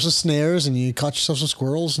you set up some snares and you caught yourself some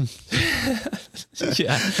squirrels. And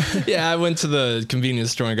yeah. I went to the convenience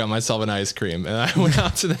store and got myself an ice cream, and I went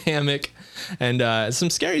out to the hammock, and some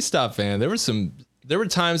scary stuff, man. There were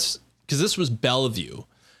times, because this was Bellevue,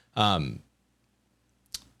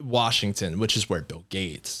 Washington, which is where Bill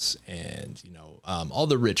Gates and, all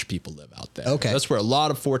the rich people live out there. Okay. That's where a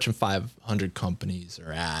lot of Fortune 500 companies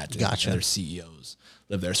are at. Gotcha. And their CEOs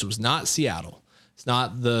live there. So it's not Seattle. It's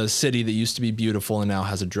not the city that used to be beautiful and now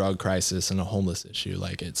has a drug crisis and a homeless issue.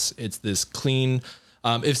 Like it's this clean.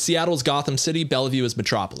 If Seattle's Gotham City, Bellevue is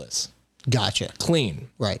Metropolis. Gotcha. Clean.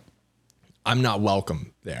 Right. I'm not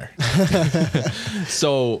welcome there.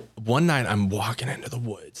 So one night I'm walking into the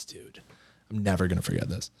woods, dude. I'm never going to forget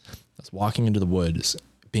this. I was walking into the woods,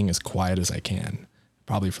 being as quiet as I can,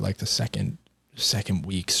 probably for like the second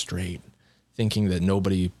week straight, thinking that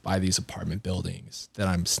nobody by these apartment buildings that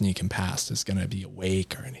I'm sneaking past is going to be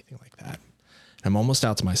awake or anything like that. And I'm almost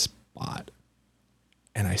out to my spot,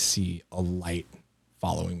 and I see a light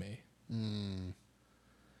following me.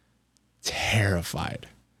 Terrified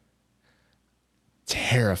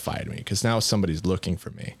me, because now somebody's looking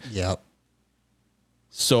for me. Yep.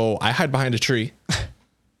 So I hide behind a tree.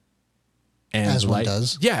 And as one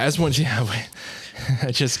does. Yeah, as one. Yeah,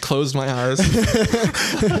 I just closed my eyes.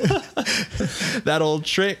 That old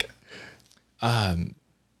trick. Couldn't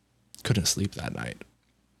sleep that night.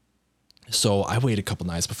 So I wait a couple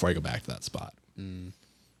nights before I go back to that spot.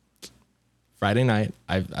 Friday night,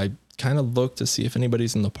 I kind of look to see if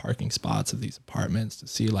anybody's in the parking spots of these apartments, to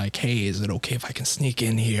see like, hey, is it okay if I can sneak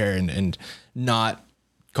in here and not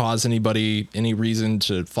cause anybody any reason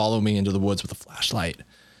to follow me into the woods with a flashlight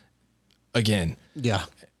again. Yeah.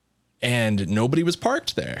 And nobody was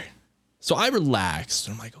parked there. So I relaxed.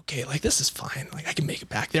 I'm like, okay, like this is fine. Like I can make it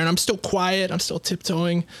back there. And I'm still quiet. I'm still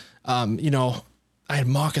tiptoeing. I had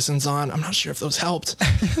moccasins on. I'm not sure if those helped.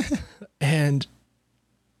 And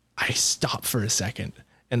I stopped for a second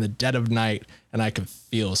in the dead of night, and I could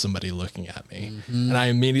feel somebody looking at me. And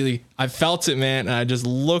I felt it, man. And I just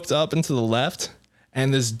looked up and to the left,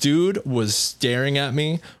 and this dude was staring at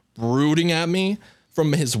me, brooding at me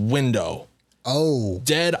from his window. Oh.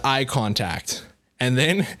 Dead eye contact. And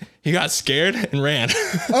then he got scared and ran.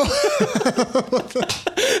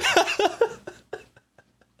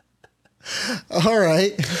 All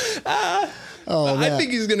right. I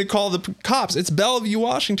think he's going to call the cops. It's Bellevue,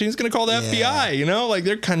 Washington. He's going to call the FBI, like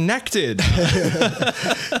they're connected.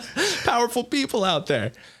 Powerful people out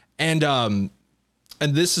there. And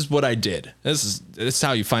this is what I did. This is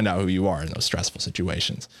how you find out who you are in those stressful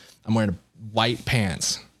situations. I'm wearing white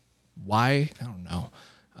pants. Why? I don't know.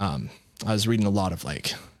 I was reading a lot of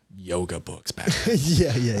like yoga books back then.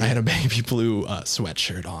 Yeah. I had a baby blue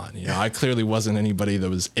sweatshirt on. I clearly wasn't anybody that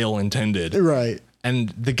was ill-intended. Right. And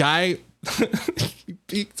the guy, he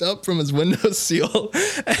peeked up from his windowsill,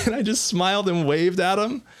 and I just smiled and waved at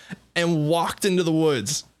him and walked into the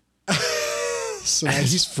woods. So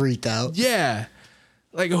he's freaked out. Yeah.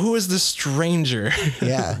 Like, who is this stranger?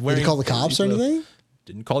 Yeah. Did he call the cops or anything?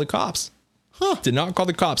 Didn't call the cops. Huh. Did not call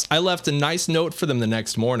the cops. I left a nice note for them the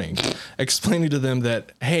next morning, explaining to them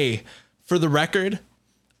that, hey, for the record,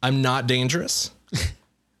 I'm not dangerous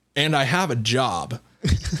and I have a job.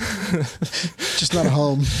 Just not a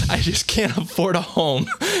home. I just can't afford a home.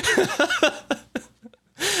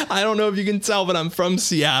 I don't know if you can tell, but I'm from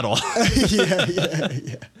Seattle.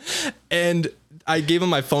 Yeah. And I gave him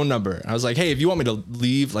my phone number. I was like, hey, if you want me to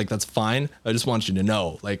leave, like, that's fine. I just want you to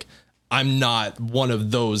know, like, I'm not one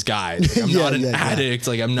of those guys. Like, I'm not an addict.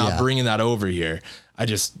 Like, I'm not bringing that over here. I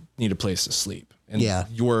just need a place to sleep. And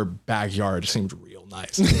your backyard seemed real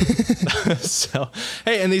nice. So,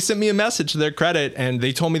 hey, and they sent me a message to their credit, and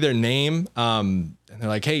they told me their name. And they're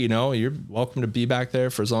like, hey, you're welcome to be back there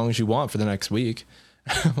for as long as you want for the next week.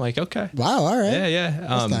 I'm like, okay. Wow. All right. Yeah.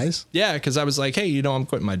 That's nice. Yeah. Cause I was like, hey, I'm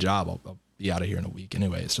quitting my job. I'll be out of here in a week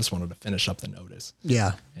anyways. Just wanted to finish up the notice.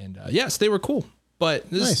 Yeah. And yes, they were cool. But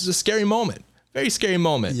this is a scary moment. Very scary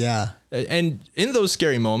moment. Yeah. And in those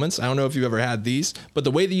scary moments, I don't know if you ever had these, but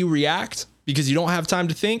the way that you react because you don't have time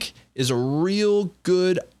to think is a real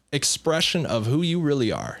good expression of who you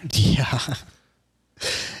really are. Yeah.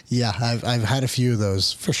 Yeah. I've had a few of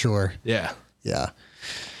those for sure. Yeah. Yeah.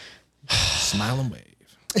 Smile and wave.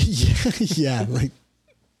 Yeah. Yeah. Like,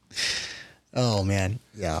 oh man.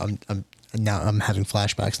 Yeah. I'm having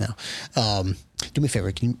flashbacks now. Do me a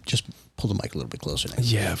favor. Can you just pull the mic a little bit closer now?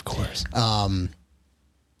 Yeah, of course.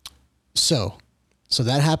 So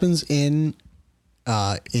that happens in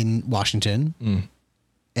Washington.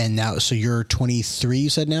 And now, so you're 23, you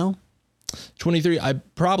said now? 23. I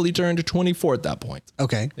probably turned 24 at that point.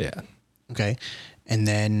 Okay. Yeah. Okay. And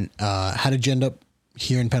then, how did you end up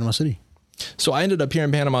here in Panama City? So I ended up here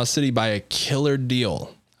in Panama City by a killer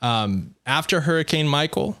deal. After Hurricane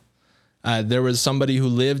Michael, there was somebody who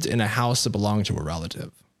lived in a house that belonged to a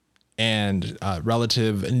relative, and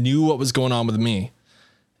relative knew what was going on with me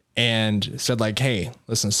and said like, hey,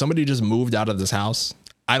 listen, somebody just moved out of this house.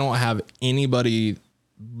 I don't have anybody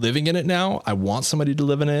living in it now. I want somebody to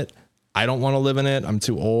live in it. I don't want to live in it. I'm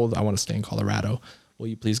too old. I want to stay in Colorado. Will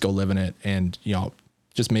you please go live in it? And,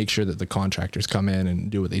 just make sure that the contractors come in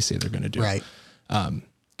and do what they say they're going to do. Right.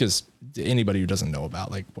 Because anybody who doesn't know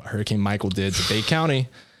about like what Hurricane Michael did to Bay County,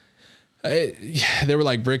 they were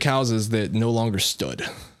like brick houses that no longer stood.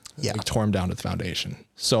 Yeah. Like, tore them down to the foundation.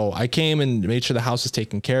 So I came and made sure the house was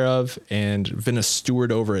taken care of and been a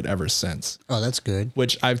steward over it ever since. Oh, that's good.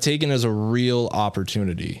 Which I've taken as a real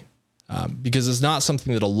opportunity, because it's not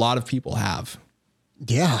something that a lot of people have.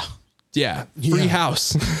 Yeah. Yeah. Free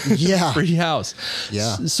house. Yeah. Free house.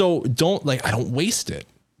 Yeah. So I don't waste it.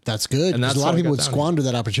 That's good. And that's a lot of how I people got would down squander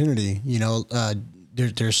that opportunity.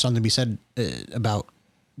 There's something to be said about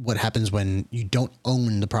what happens when you don't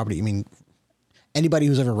own the property. I mean, anybody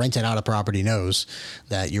who's ever rented out a property knows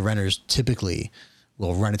that your renters typically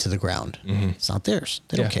will run it to the ground. Mm-hmm. It's not theirs.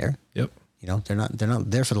 They don't care. Yep. They're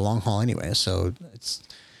not there for the long haul anyway. So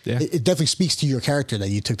it definitely speaks to your character that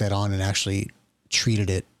you took that on and actually treated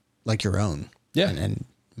it like your own. Yeah. And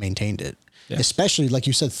maintained it. Yeah. Especially like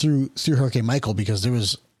you said through Hurricane Michael, because there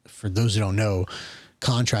was, for those who don't know,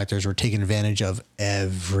 contractors were taking advantage of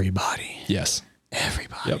everybody. Yes.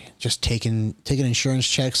 Everybody. Yep. Just taking insurance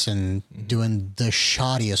checks and doing the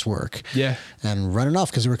shoddiest work. Yeah. And running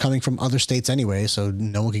off because they were coming from other states anyway, so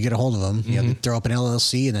no one could get a hold of them. You had to throw up an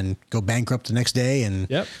LLC and then go bankrupt the next day, and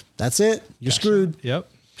that's it. You're screwed.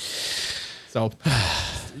 Yep. So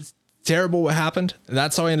it's terrible what happened.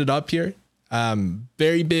 That's how I ended up here.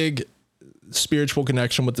 Very big spiritual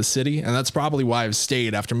connection with the city, and that's probably why I've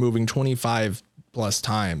stayed after moving 25 plus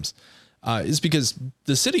times. Is because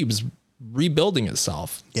the city was rebuilding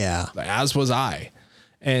itself. Yeah. As was I.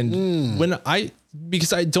 And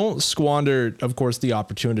because I don't squander, of course, the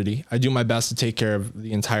opportunity. I do my best to take care of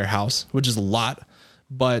the entire house, which is a lot,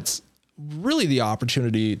 but really the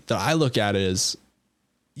opportunity that I look at is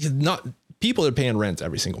not people are paying rent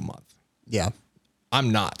every single month. Yeah.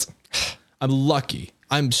 I'm not. I'm lucky.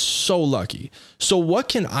 I'm so lucky. So what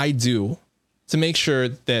can I do to make sure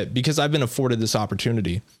that, because I've been afforded this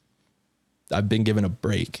opportunity, I've been given a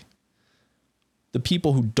break, the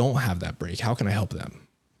people who don't have that break, how can I help them?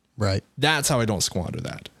 Right. That's how I don't squander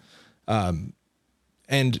that. And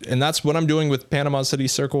that's what I'm doing with Panama City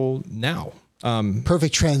Circle now.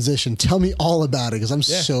 Perfect transition. Tell me all about it, because I'm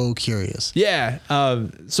so curious. Yeah.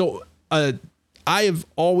 So I have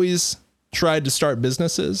always tried to start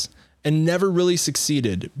businesses and never really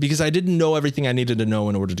succeeded because I didn't know everything I needed to know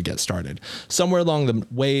in order to get started. Somewhere along the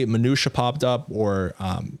way, minutia popped up, or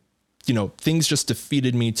things just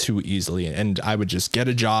defeated me too easily. And I would just get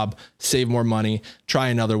a job, save more money, try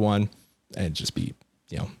another one, and just be,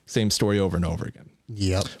 same story over and over again.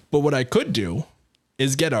 Yep. But what I could do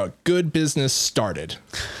is get a good business started.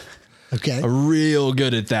 Okay. I'm real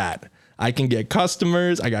good at that. I can get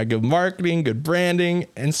customers. I got good marketing, good branding.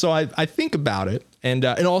 And so I think about it. And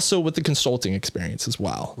also with the consulting experience as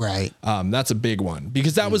well. Right. That's a big one,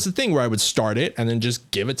 because that was the thing where I would start it and then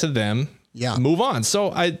just give it to them. Yeah. Move on.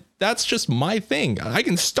 So that's just my thing. I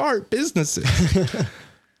can start businesses.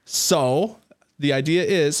 So the idea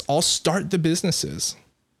is I'll start the businesses.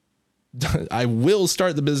 I will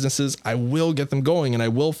start the businesses. I will get them going, and I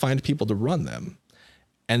will find people to run them.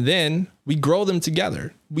 And then we grow them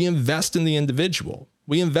together. We invest in the individual.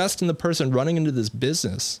 We invest in the person running into this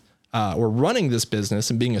business, or running this business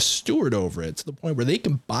and being a steward over it, to the point where they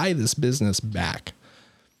can buy this business back,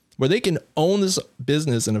 where they can own this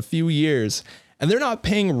business in a few years, and they're not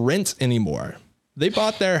paying rent anymore. They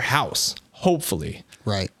bought their house, hopefully.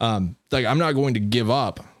 Right. I'm not going to give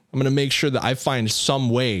up. I'm going to make sure that I find some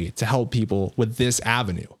way to help people with this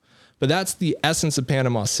avenue. But that's the essence of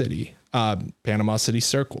Panama City. Panama City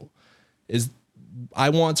Circle is I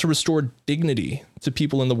want to restore dignity to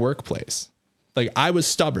people in the workplace. Like, I was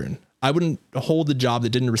stubborn. I wouldn't hold a job that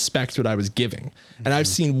didn't respect what I was giving. And I've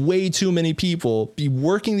seen way too many people be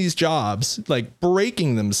working these jobs, like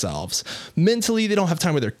breaking themselves mentally. They don't have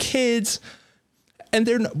time with their kids, and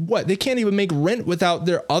they can't even make rent without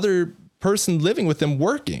their other person living with them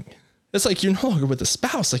working. It's like, you're no longer with a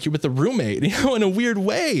spouse, like you're with a roommate, in a weird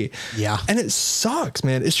way. Yeah. And it sucks,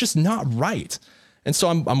 man. It's just not right. And so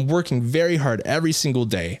I'm working very hard every single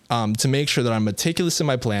day to make sure that I'm meticulous in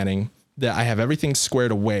my planning, that I have everything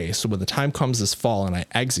squared away. So when the time comes this fall and I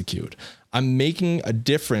execute, I'm making a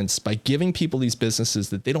difference by giving people these businesses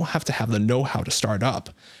that they don't have to have the know-how to start up,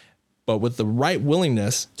 but with the right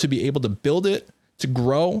willingness to be able to build it, to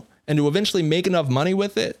grow, and to eventually make enough money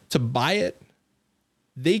with it, to buy it,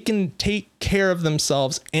 they can take care of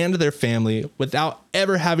themselves and their family without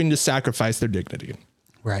ever having to sacrifice their dignity.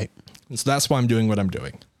 Right. And so that's why I'm doing what I'm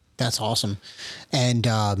doing. That's awesome. And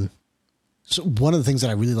so one of the things that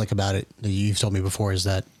I really like about it that you've told me before is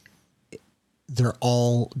that they're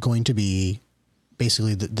all going to be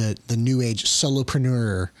basically the new age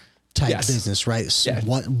solopreneur type business, right? Yeah.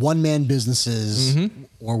 One man businesses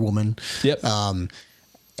or woman. Yep.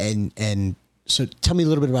 And so tell me a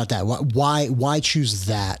little bit about that. Why choose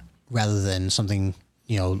that rather than something,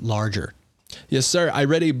 larger? Yes, sir. I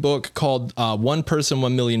read a book called One Person,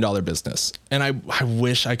 $1 Million Business. And I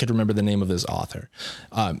wish I could remember the name of this author.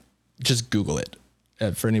 Just Google it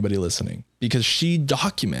for anybody listening, because she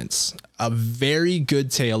documents a very good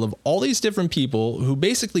tale of all these different people who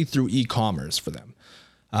basically, through e-commerce for them,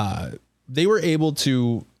 they were able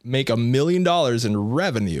to make $1 million in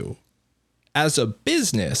revenue as a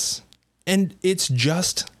business. And it's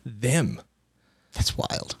just them. That's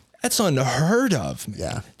wild. That's unheard of, man.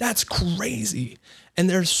 Yeah. That's crazy. And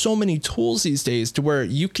there's so many tools these days to where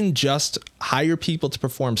you can just hire people to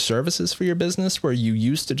perform services for your business, where you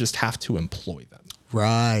used to just have to employ them.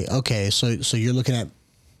 Right. Okay. So you're looking at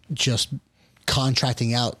just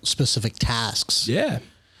contracting out specific tasks. Yeah.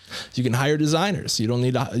 You can hire designers. You don't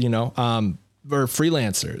need, or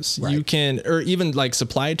freelancers. Right. You can, or even like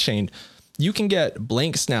supply chain. You can get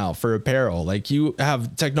blanks now for apparel. Like,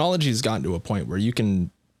 technology has gotten to a point where you can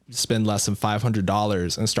spend less than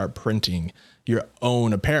 $500 and start printing your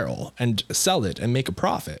own apparel and sell it and make a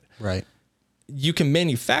profit. Right. You can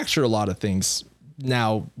manufacture a lot of things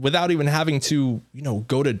now without even having to,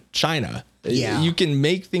 go to China. Yeah. You can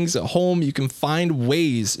make things at home. You can find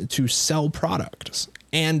ways to sell products,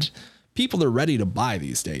 and people are ready to buy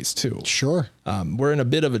these days too. Sure. We're in a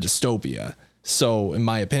bit of a dystopia. So in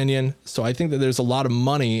my opinion, I think that there's a lot of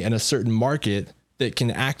money in a certain market that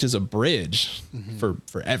can act as a bridge for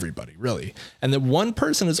everybody, really. And that one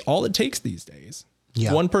person is all it takes these days.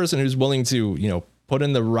 Yeah. One person who's willing to, put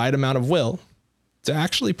in the right amount of will to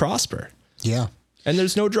actually prosper. Yeah. And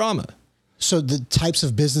there's no drama. So the types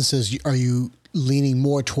of businesses, are you leaning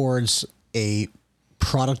more towards a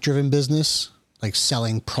product driven business, like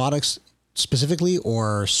selling products specifically,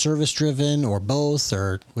 or service driven, or both,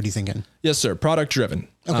 or what are you thinking? Yes, sir. Product driven.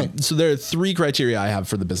 Okay. So there are 3 criteria I have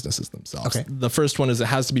for the businesses themselves. Okay. The first one is it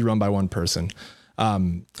has to be run by one person.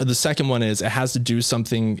 The second one is it has to do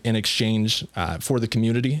something in exchange for the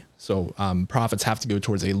community. So profits have to go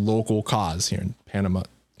towards a local cause here in Panama.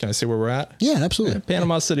 Can I say where we're at? Yeah, absolutely.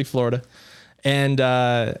 Panama City, Florida. And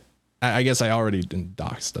I guess I already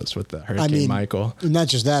doxed us with the Hurricane Michael. Not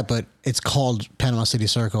just that, but it's called Panama City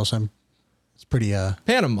Circle. So it's pretty,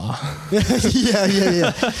 Panama.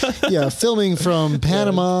 yeah. Filming from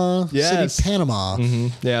Panama City, Panama.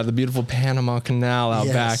 Mm-hmm. Yeah. The beautiful Panama Canal out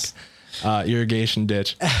back. Irrigation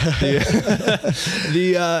ditch. But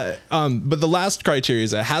the last criteria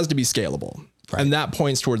is it has to be scalable. Right. And that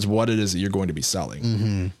points towards what it is that you're going to be selling.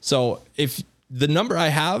 Mm-hmm. So if the number I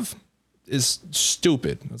have is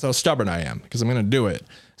stupid, that's how stubborn I am, because I'm going to do it.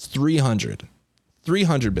 It's 300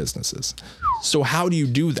 businesses. So how do you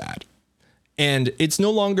do that? And it's no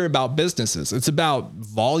longer about businesses. It's about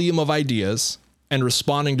volume of ideas and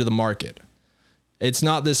responding to the market. It's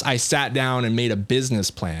not this, I sat down and made a business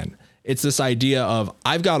plan. It's this idea of,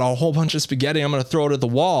 I've got a whole bunch of spaghetti. I'm going to throw it at the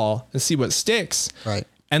wall and see what sticks. Right.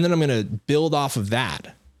 And then I'm going to build off of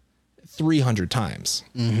that 300 times.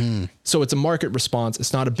 Mm-hmm. So it's a market response.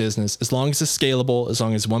 It's not a business. As long as it's scalable, as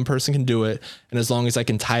long as one person can do it, and as long as I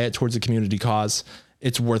can tie it towards a community cause,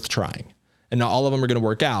 it's worth trying. And not all of them are going to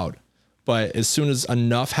work out. But as soon as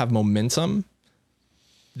enough have momentum,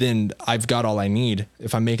 then I've got all I need.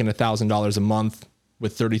 If I'm making $1,000 a month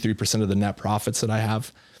with 33% of the net profits that I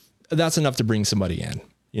have, that's enough to bring somebody in,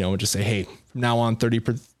 and just say, hey, from now on,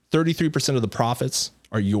 33% of the profits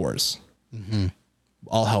are yours. Mm-hmm.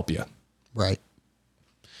 I'll help you. Right.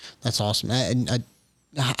 That's awesome. And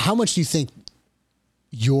how much do you think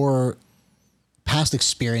your past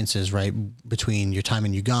experiences, right, between your time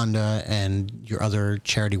in Uganda and your other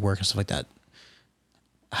charity work and stuff like that,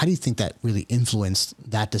 how do you think that really influenced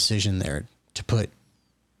that decision there to put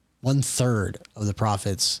 1/3 of the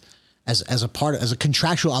profits as a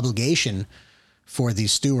contractual obligation for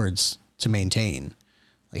these stewards to maintain?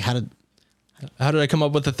 Like how did I come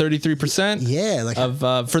up with the 33%? Yeah, like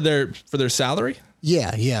of for their salary?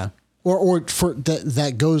 Yeah. Or for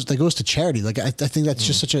that goes to charity. Like I think that's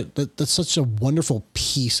just such a wonderful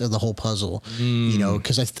piece of the whole puzzle, you know,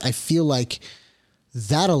 because I feel like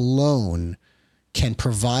that alone can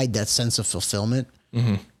provide that sense of fulfillment,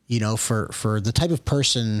 you know, for the type of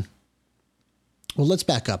person. Well, let's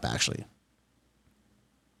back up actually.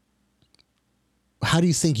 How do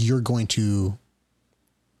you think you're going to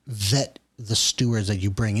vet the stewards that you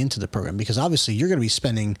bring into the program? Because obviously you're going to be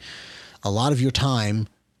spending a lot of your time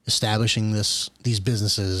establishing these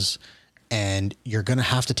businesses, and you're going to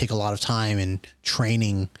have to take a lot of time in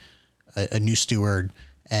training a new steward,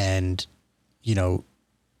 and you know,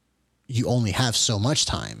 you only have so much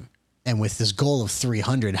time. And with this goal of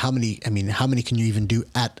 300, how many can you even do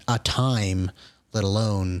at a time, let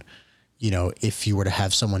alone, you know, if you were to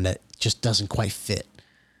have someone that just doesn't quite fit.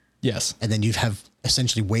 Yes. And then you'd have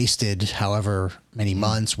essentially wasted however many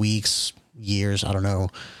months, weeks, years, I don't know,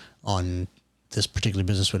 on this particular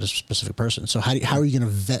business with a specific person. So how are you going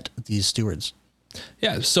to vet these stewards?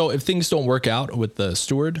 Yeah. So if things don't work out with the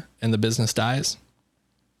steward and the business dies,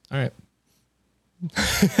 all right,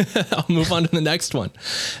 I'll move on to the next one.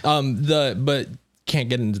 But can't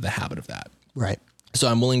get into the habit of that. Right. So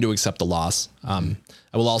I'm willing to accept the loss.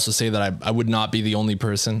 I will also say that I would not be the only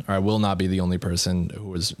person, or I will not be the only person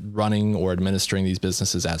who is running or administering these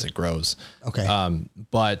businesses as it grows. Okay.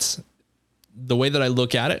 But the way that I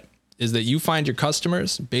look at it is that you find your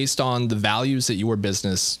customers based on the values that your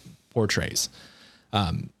business portrays.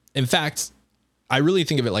 In fact, I really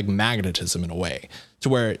think of it like magnetism in a way, to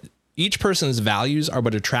where each person's values are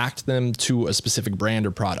what attract them to a specific brand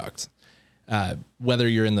or product. Whether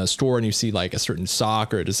you're in the store and you see like a certain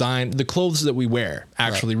sock or a design, the clothes that we wear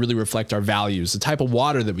actually really reflect our values, the type of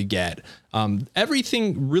water that we get.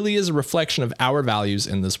 Everything really is a reflection of our values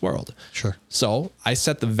in this world. Sure. So I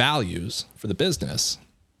set the values for the business,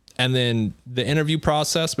 and then the interview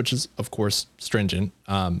process, which is of course stringent.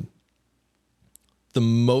 The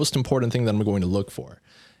most important thing that I'm going to look for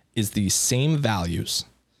is the same values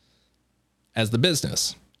as the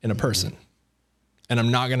business in a person. And I'm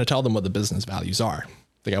not going to tell them what the business values are.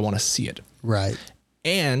 Like, I want to see it. Right.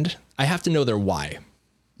 And I have to know their why.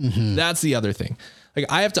 That's the other thing. Like,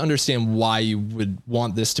 I have to understand why you would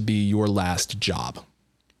want this to be your last job.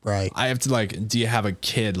 Right. I have to, like, do you have a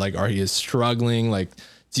kid? Like, are you struggling? Like,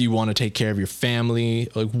 do you want to take care of your family?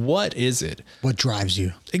 Like, what is it? What drives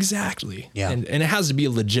you? Exactly. Yeah. And it has to be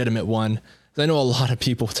a legitimate one. I know a lot of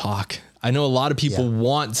people talk. I know a lot of people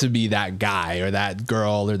want to be that guy or that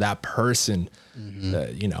girl or that person,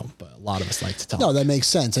 you know, but a lot of us like to talk. No, that makes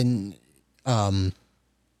sense. And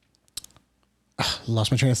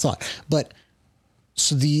lost my train of thought. But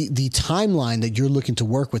so the timeline that you're looking to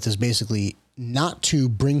work with is basically not to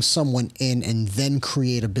bring someone in and then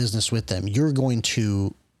create a business with them. You're going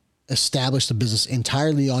to establish the business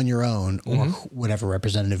entirely on your own, or whatever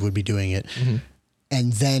representative would be doing it.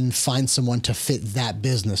 And then find someone to fit that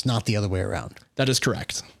business, not the other way around. That is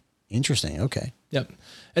correct. Interesting. Okay. Yep.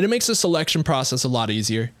 And it makes the selection process a lot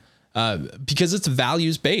easier because it's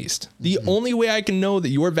values based. The only way I can know that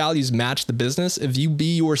your values match the business if you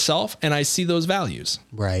be yourself and I see those values.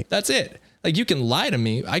 Right. That's it. Like, you can lie to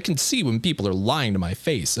me. I can see when people are lying to my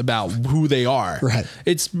face about who they are. Right.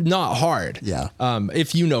 It's not hard. Yeah.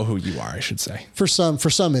 If you know who you are, I should say. For some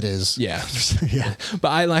it is. Yeah. Yeah. But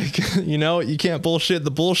I like, you know, you can't bullshit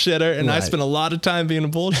the bullshitter. And I Right. spend a lot of time being a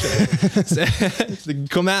bullshitter. So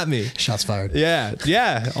come at me. Shots fired. Yeah.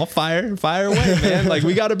 Yeah. I'll fire away, man. Like,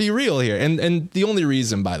 we got to be real here. And the only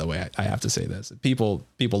reason, by the way, I have to say this, people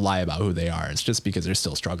lie about who they are. It's just because they're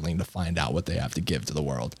still struggling to find out what they have to give to the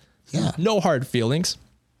world. Yeah. No hard feelings,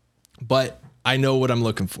 but I know what I'm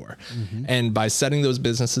looking for. And by setting those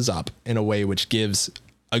businesses up in a way which gives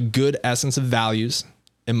a good essence of values,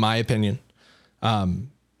 in my opinion,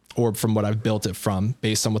 or from what I've built it from,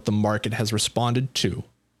 based on what the market has responded to,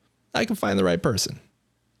 I can find the right person.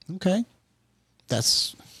 Okay.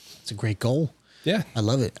 That's a great goal. Yeah. I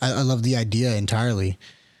love it. I love the idea entirely.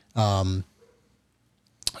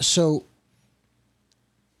 So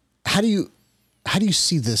how do you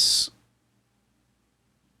see this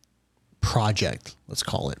project, let's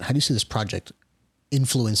call it, how do you see this project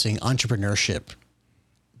influencing entrepreneurship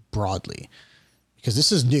broadly? because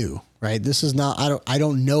this is new, right? This is not, I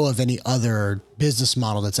don't know of any other business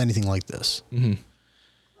model that's anything like this. Mm-hmm.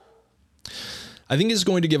 I think it's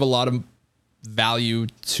going to give a lot of value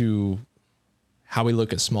to how we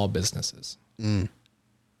look at small businesses.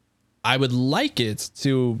 I would like it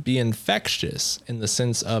to be infectious in the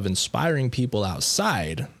sense of inspiring people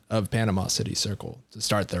outside of Panama City Circle to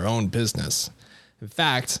start their own business. In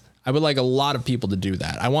fact, I would like a lot of people to do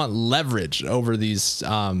that. I want leverage over these,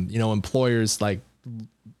 employers, like,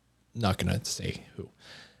 not going to say who.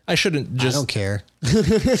 I shouldn't just. I don't care.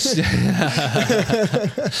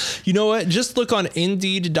 You know what? Just look on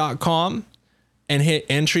Indeed.com and hit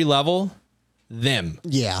entry level. Them.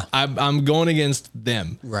 Yeah. I'm going against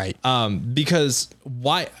them. Right. Because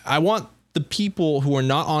why? I want the people who are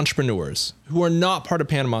not entrepreneurs, who are not part of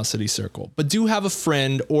Panama City Circle, but do have a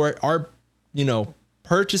friend or are,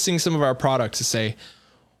 purchasing some of our products to say,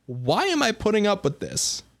 why am I putting up with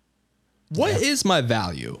this? What is my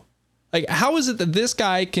value? Like, how is it that this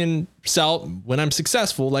guy can sell, when I'm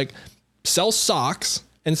successful, like sell socks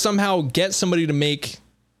and somehow get somebody to make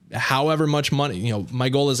however much money? My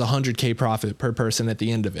goal is 100K profit per person at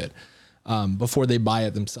the end of it, before they buy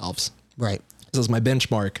it themselves. Right. This is my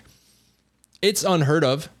benchmark. It's unheard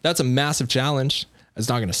of. That's a massive challenge. It's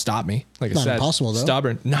not going to stop me. Like I said, impossible though.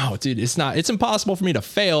 Stubborn. No, dude, it's not. It's impossible for me to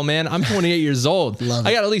fail, man. I'm 28 years old.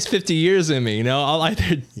 I got at least 50 years in me. I'll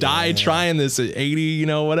either die trying this at 80,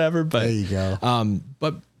 whatever. But there you go.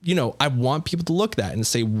 But I want people to look at that and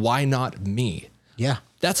say, why not me? Yeah.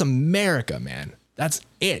 That's America, man. That's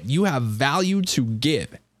it. You have value to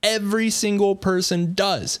give. Every single person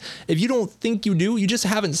does. If you don't think you do, you just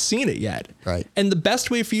haven't seen it yet. Right. And the best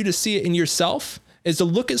way for you to see it in yourself is to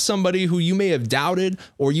look at somebody who you may have doubted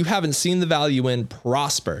or you haven't seen the value in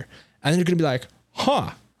prosper. And then you're going to be like,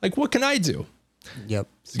 like, what can I do? Yep.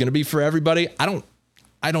 It's going to be for everybody. I don't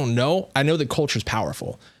know. I know that culture is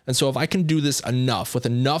powerful. And so if I can do this enough with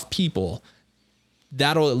enough people,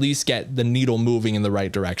 that'll at least get the needle moving in the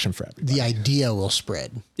right direction for everybody. The idea will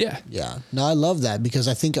spread. Yeah. Yeah. No, I love that because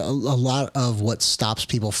I think a lot of what stops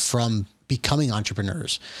people from becoming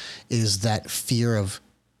entrepreneurs is that fear of,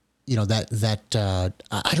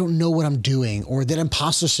 I don't know what I'm doing, or that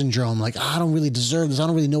imposter syndrome. Like, I don't really deserve this. I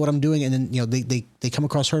don't really know what I'm doing. And then, they come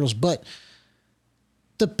across hurdles, but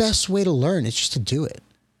the best way to learn is just to do it.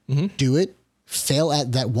 Mm-hmm. Do it, fail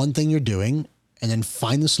at that one thing you're doing, and then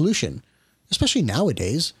find the solution. Especially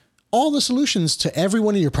nowadays, all the solutions to every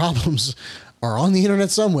one of your problems are on the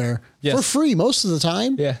internet somewhere for free most of the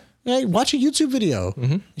time. Yeah. Right? Watch a YouTube video.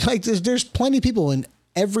 Mm-hmm. Like there's plenty of people in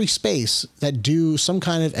every space that do some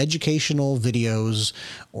kind of educational videos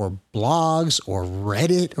or blogs or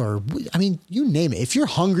Reddit or, you name it. If you're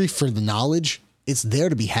hungry for the knowledge, it's there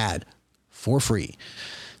to be had for free.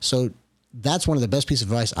 So that's one of the best pieces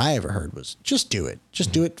of advice I ever heard was just do it.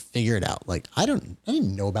 Just do it. Figure it out. Like I didn't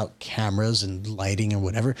know about cameras and lighting and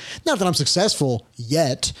whatever. Not that I'm successful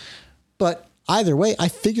yet, but either way, I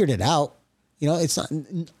figured it out. It's not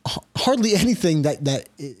hardly anything that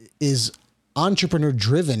is entrepreneur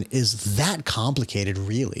driven is that complicated,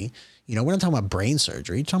 really. We're not talking about brain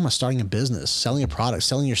surgery. You're talking about starting a business, selling a product,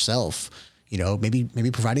 selling yourself,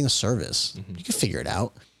 maybe providing a service. Mm-hmm. You can figure it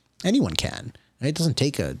out. Anyone can. Right? It doesn't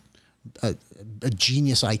take a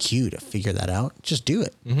genius IQ to figure that out. Just do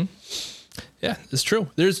it. Mm-hmm. Yeah, it's true.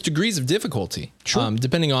 There's degrees of difficulty,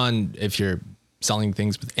 depending on if you're selling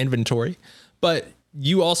things with inventory, but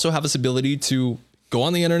you also have this ability to go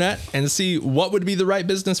on the internet and see what would be the right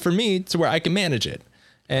business for me to where I can manage it.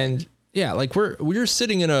 And yeah, like we're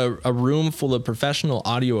sitting in a room full of professional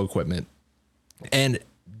audio equipment. And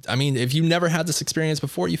if you never had this experience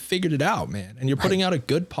before, you figured it out, man. And you're putting out a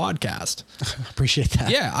good podcast. Appreciate that.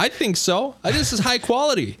 Yeah, I think so. This is high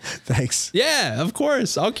quality. Thanks. Yeah, of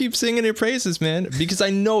course. I'll keep singing your praises, man, because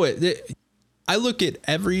I know it. I look at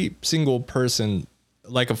every single person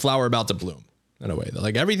like a flower about to bloom in a way.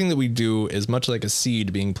 Like everything that we do is much like a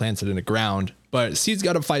seed being planted in the ground, but seed's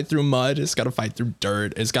got to fight through mud. It's got to fight through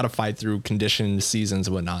dirt. It's got to fight through conditions, seasons,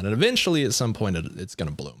 and whatnot. And eventually at some point it's going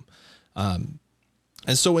to bloom.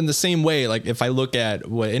 And so in the same way, like if I look at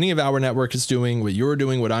what any of our network is doing, what you're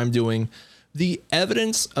doing, what I'm doing, the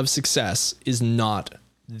evidence of success is not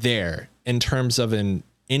there in terms of an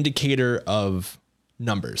indicator of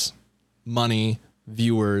numbers, money,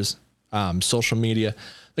 viewers, social media.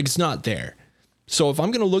 Like it's not there. So if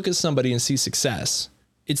I'm going to look at somebody and see success,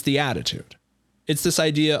 it's the attitude. It's this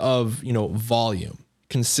idea of, volume,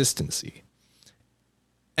 consistency.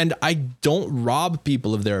 And I don't rob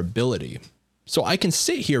people of their ability. So I can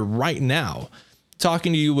sit here right now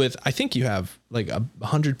talking to you with, I think you have like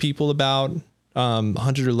 100 people about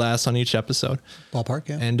 100 or less on each episode. Ballpark,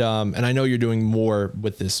 yeah. And I know you're doing more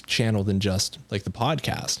with this channel than just like the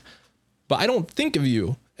podcast, but I don't think of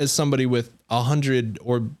you as somebody with 100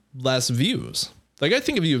 or less views. Like I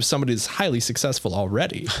think of you as somebody that's highly successful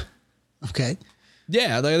already. Okay.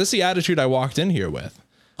 Yeah. Like that's the attitude I walked in here with.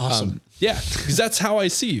 Awesome. Yeah. Because that's how I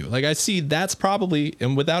see you. Like I see that's probably,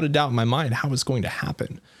 and without a doubt in my mind, how it's going to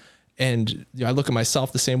happen. And you know, I look at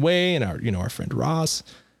myself the same way, and our friend Ross.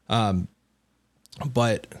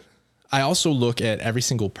 But I also look at every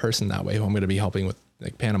single person that way who I'm going to be helping with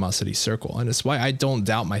like Panama City Circle. And it's why I don't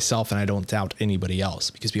doubt myself and I don't doubt anybody else,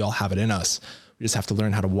 because we all have it in us. We just have to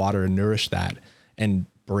learn how to water and nourish that and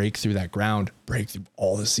break through that ground, break through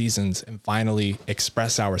all the seasons, and finally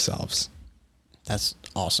express ourselves. That's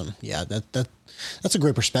awesome. Yeah, that's a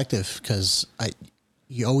great perspective, because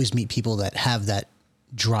you always meet people that have that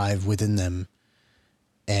drive within them,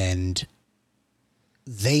 and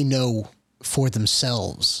they know for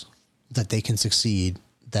themselves that they can succeed,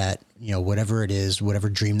 that, you know, whatever it is, whatever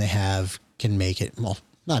dream they have, can make it. Well,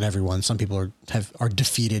 not everyone. Some people are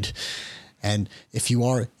defeated. And if you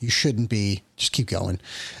are, you shouldn't be. Just keep going.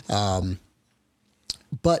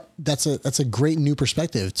 But that's a great new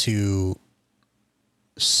perspective to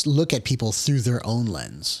look at people through their own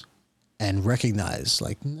lens and recognize,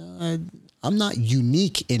 like, no, I'm not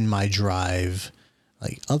unique in my drive.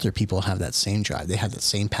 Like other people have that same drive. They have that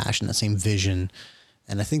same passion, that same vision.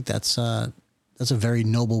 And I think that's a very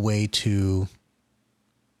noble way to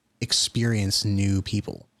experience new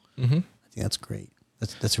people. Mm-hmm. I think that's great.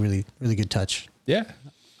 That's a really, really good touch. Yeah,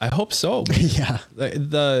 I hope so. Yeah.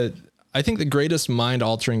 I think the greatest mind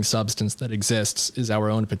altering substance that exists is our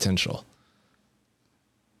own potential.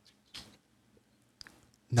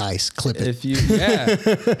 Nice. Clip it.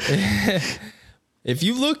 If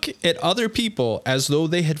you look at other people as though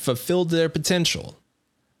they had fulfilled their potential,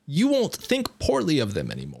 you won't think poorly of them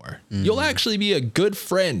anymore. You'll actually be a good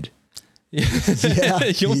friend.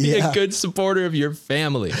 You'll be a good supporter of your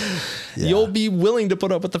family. Yeah. You'll be willing to put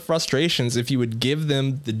up with the frustrations if you would give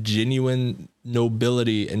them the genuine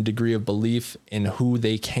nobility and degree of belief in who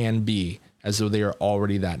they can be, as though they are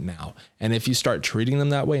already that now. And if you start treating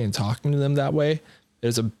them that way and talking to them that way,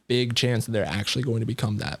 there's a big chance that they're actually going to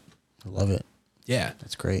become that. I love it. Yeah.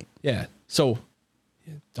 That's great. Yeah. So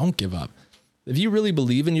don't give up. If you really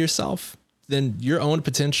believe in yourself, then your own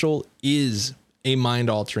potential is a mind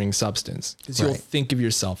altering substance, because you'll think of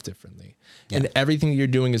yourself differently. Yeah. And everything you're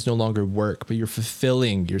doing is no longer work, but you're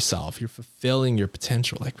fulfilling yourself. You're fulfilling your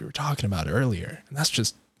potential, like we were talking about earlier. And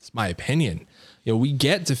that's my opinion. You know, we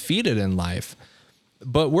get defeated in life,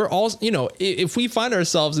 but we're all, you know, if we find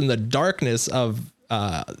ourselves in the darkness of,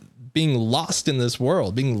 being lost in this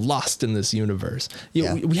world, being lost in this universe,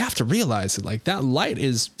 we have to realize that, like, that light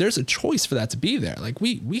there's a choice for that to be there. Like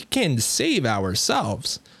we can save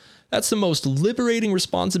ourselves. That's the most liberating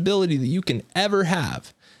responsibility that you can ever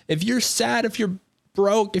have. If you're sad, if you're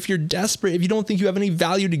broke, if you're desperate, if you don't think you have any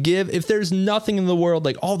value to give, if there's nothing in the world,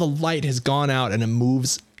 like all the light has gone out and it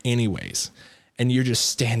moves anyways, and you're just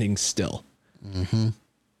standing still,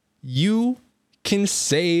 you can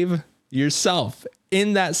save yourself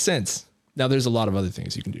in that sense. Now there's a lot of other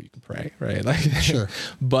things you can do. You can pray, right? Like, sure.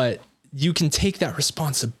 But you can take that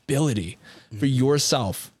responsibility for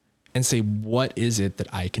yourself and say, what is it that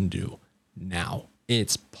I can do now?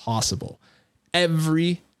 It's possible.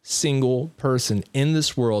 Every single person in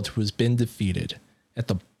this world who has been defeated at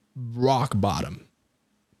the rock bottom,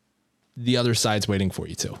 the other side's waiting for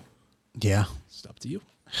you too. Yeah. It's up to you.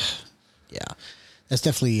 Yeah. That's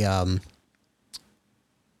definitely the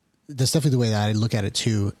way that I look at it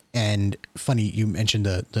too. And funny, you mentioned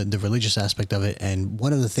the religious aspect of it. And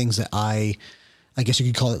one of the things that I guess you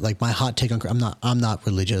could call it like my hot take on, I'm not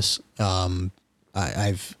religious. I've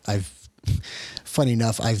funny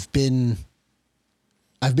enough, I've been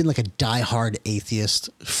like a diehard atheist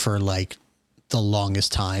for like the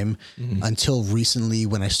longest time, until recently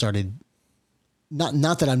when I started,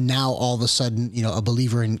 not that I'm now all of a sudden, you know, a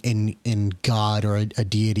believer in God or a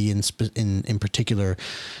deity in particular,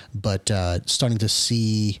 but starting to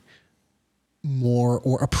see more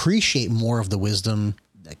or appreciate more of the wisdom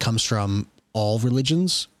that comes from all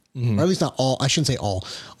religions, or at least not all. I shouldn't say all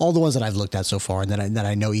the ones that I've looked at so far, and that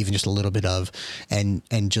I know even just a little bit of, and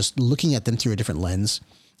just looking at them through a different lens.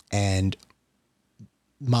 And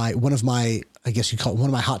one of my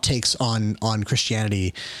hot takes on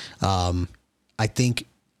Christianity, I think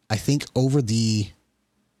over the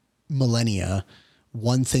millennia,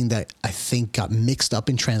 one thing that I think got mixed up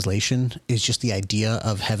in translation is just the idea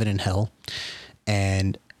of heaven and hell,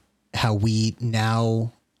 and how we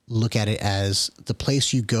now look at it as the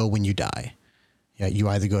place you go when you die. Yeah, you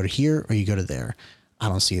either go to here or you go to there. I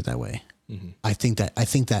don't see it that way. I think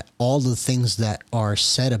that all the things that are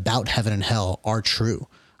said about heaven and hell are true.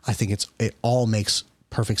 I think it all makes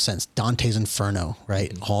perfect sense. Dante's Inferno,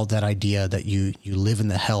 right? All that idea that you live in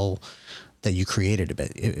the hell that you created,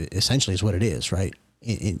 it essentially is what it is, right?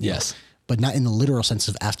 Yes. But not in the literal sense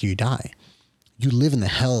of after you die. You live in the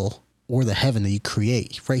hell or the heaven that you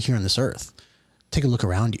create right here on this earth. Take a look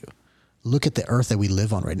around you. Look at the earth that we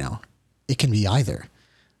live on right now. It can be either.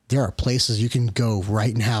 There are places you can go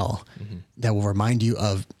right now that will remind you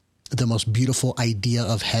of the most beautiful idea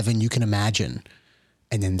of heaven you can imagine.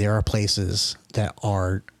 And then there are places that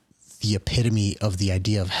are the epitome of the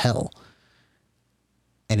idea of hell.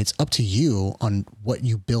 And it's up to you on what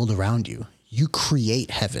you build around you. You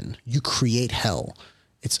create heaven. You create hell.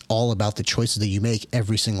 It's all about the choices that you make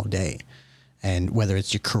every single day. And whether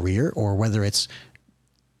it's your career or whether it's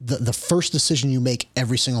the first decision you make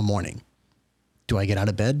every single morning. Do I get out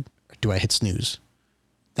of bed or do I hit snooze?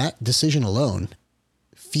 That decision alone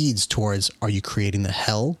feeds towards, are you creating the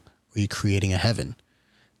hell or are you creating a heaven?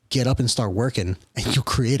 Get up and start working and you'll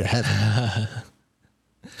create a heaven.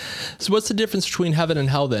 So what's the difference between heaven and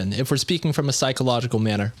hell then, if we're speaking from a psychological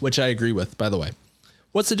manner, which I agree with, by the way?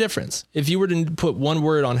 What's the difference? If you were to put one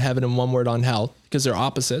word on heaven and one word on hell, because they're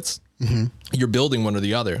opposites, you're building one or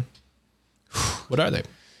the other. What are they?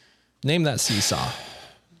 Name that seesaw.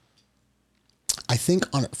 I think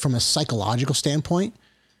from a psychological standpoint,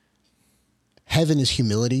 heaven is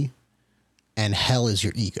humility and hell is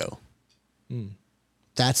your ego.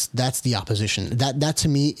 That's the opposition. That to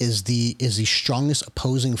me is the strongest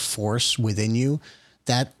opposing force within you.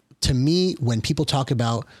 That to me, when people talk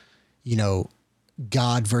about,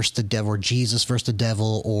 God versus the devil, or Jesus versus the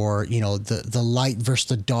devil, or, the light versus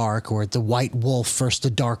the dark, or the white wolf versus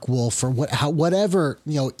the dark wolf, or whatever,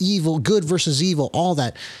 evil, good versus evil, all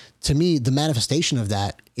that. To me, the manifestation of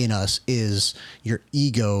that in us is your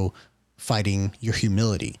ego fighting your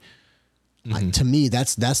humility. To me,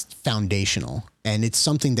 that's foundational. And it's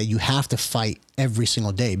something that you have to fight every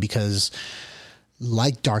single day because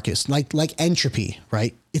like entropy,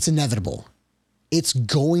 right? It's inevitable. It's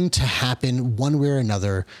going to happen one way or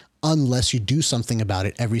another unless you do something about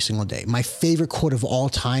it every single day. My favorite quote of all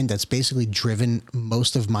time that's basically driven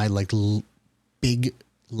most of my big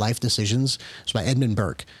life decisions is by Edmund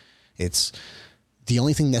Burke. It's the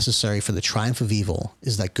only thing necessary for the triumph of evil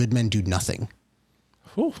is that good men do nothing.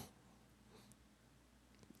 Whew.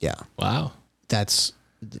 Yeah. Wow.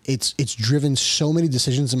 It's driven so many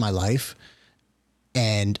decisions in my life.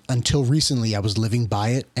 And until recently I was living by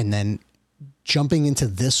it. And then jumping into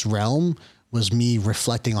this realm was me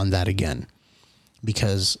reflecting on that again,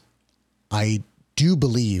 because I do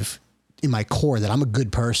believe in my core that I'm a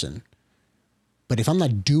good person, but if I'm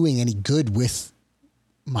not doing any good with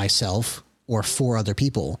myself or for other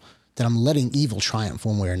people, then I'm letting evil triumph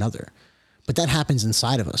one way or another. But that happens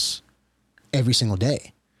inside of us every single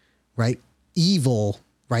day, right? Evil,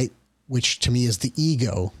 right? Which to me is the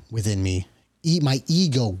ego within me. My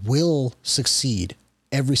ego will succeed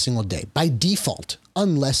every single day by default,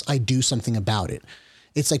 unless I do something about it.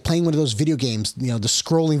 It's like playing one of those video games, the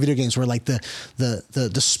scrolling video games where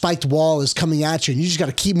the spiked wall is coming at you and you just got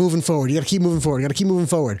to keep moving forward. You got to keep moving forward. You got to keep moving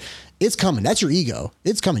forward. It's coming. That's your ego.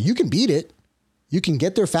 It's coming. You can beat it. You can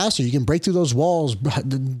get there faster. You can break through those walls,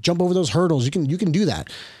 jump over those hurdles. You can do that.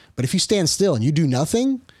 But if you stand still and you do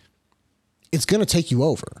nothing, it's going to take you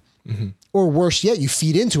over. Mm-hmm. Or worse yet, you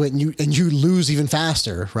feed into it and you lose even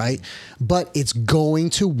faster, right? But it's going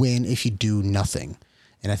to win if you do nothing.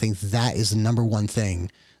 And I think that is the number one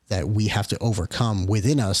thing that we have to overcome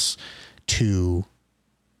within us to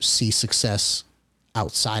see success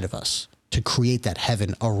outside of us, to create that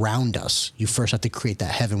heaven around us. You first have to create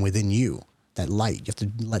that heaven within you, that light. You have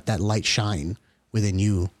to let that light shine within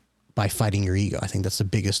you by fighting your ego. I think that's the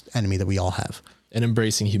biggest enemy that we all have. And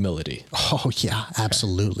embracing humility. Oh yeah,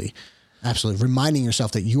 absolutely. Okay. Absolutely. Reminding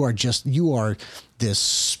yourself that you are this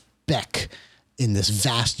speck in this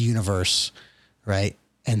vast universe, right?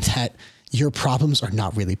 And that your problems are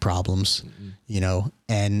not really problems,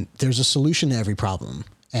 and there's a solution to every problem.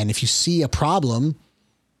 And if you see a problem,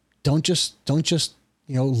 don't just,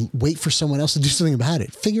 wait for someone else to do something about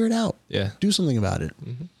it. Figure it out. Yeah. Do something about it.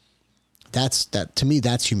 Mm-hmm. To me,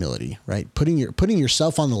 that's humility, right? Putting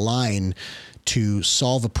yourself on the line to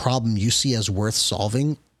solve a problem you see as worth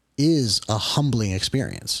solving is a humbling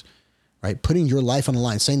experience, right? Putting your life on the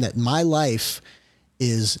line, saying that my life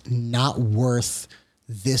is not worth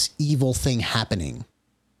this evil thing happening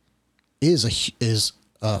is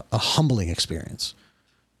a humbling experience.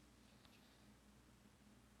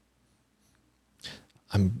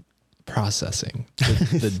 I'm processing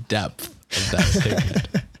the depth of that statement.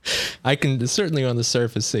 I can certainly on the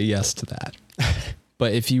surface say yes to that.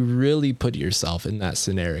 But if you really put yourself in that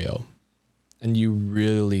scenario and you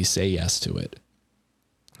really say yes to it,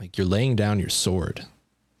 like you're laying down your sword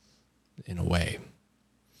in a way.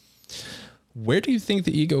 Where do you think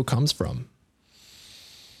the ego comes from?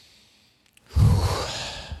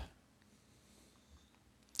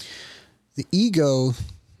 The ego,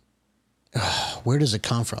 where does it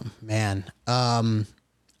come from? Man,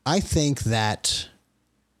 I think that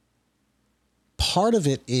part of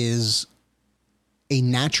it is a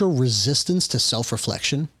natural resistance to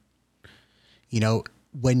self-reflection. You know,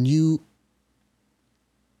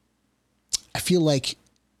 I feel like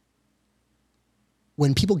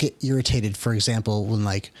when people get irritated, for example, when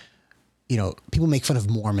like, you know, people make fun of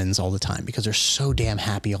Mormons all the time because they're so damn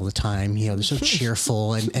happy all the time. You know, they're so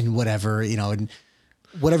cheerful and whatever, you know, and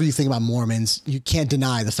whatever you think about Mormons, you can't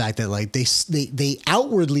deny the fact that like they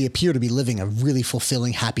outwardly appear to be living a really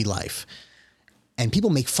fulfilling, happy life. And people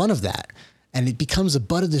make fun of that. And it becomes the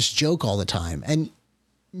butt of this joke all the time. And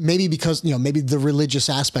maybe because, you know, maybe the religious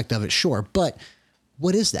aspect of it, sure. But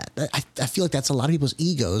what is that? I feel like that's a lot of people's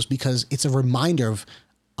egos because it's a reminder of,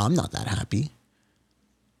 I'm not that happy.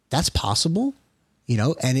 That's possible, you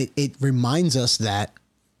know, and it reminds us that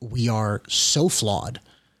we are so flawed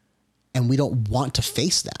and we don't want to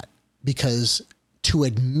face that, because to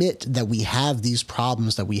admit that we have these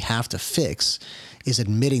problems that we have to fix is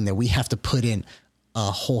admitting that we have to put in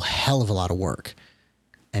a whole hell of a lot of work,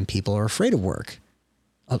 and people are afraid of work,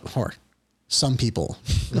 or some people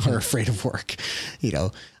are afraid of work. You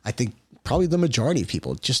know, I think probably the majority of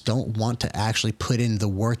people just don't want to actually put in the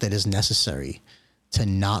work that is necessary to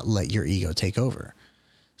not let your ego take over.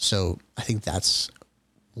 So I think that's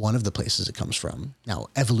one of the places it comes from. Now,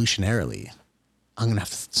 evolutionarily, I'm going to have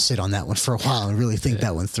to sit on that one for a while and really think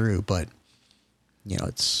that one through. But, you know,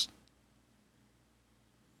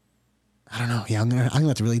 I don't know. Yeah, I'm gonna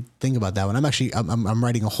have to really think about that one. I'm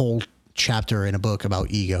writing a whole chapter in a book about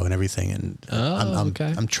ego and everything. And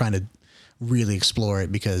I'm trying to really explore it,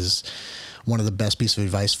 because one of the best pieces of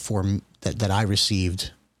advice that I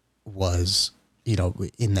received was, you know,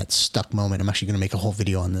 in that stuck moment, I'm actually going to make a whole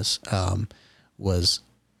video on this, was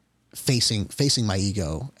facing my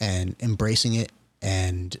ego and embracing it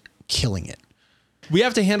and killing it. We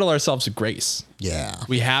have to handle ourselves with grace. Yeah.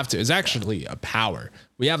 We have to. It's actually a power.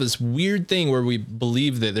 We have this weird thing where we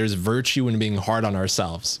believe that there's virtue in being hard on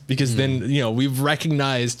ourselves, because then, you know, we've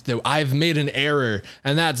recognized that I've made an error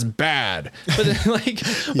and that's bad. But then, like,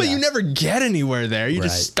 but you never get anywhere there. You're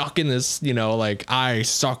just stuck in this, you know, like I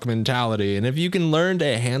suck mentality. And if you can learn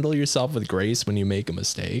to handle yourself with grace when you make a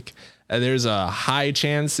mistake, there's a high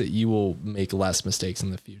chance that you will make less mistakes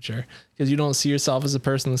in the future, because you don't see yourself as a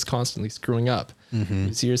person that's constantly screwing up.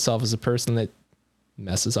 You see yourself as a person that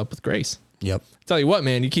messes up with grace. Yep. Tell you what,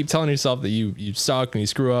 man, you keep telling yourself that you suck and you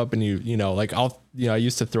screw up, and you know, like I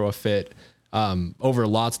used to throw a fit over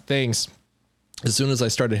lots of things. As soon as I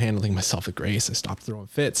started handling myself with grace, I stopped throwing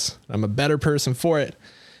fits. I'm a better person for it.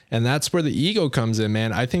 And that's where the ego comes in,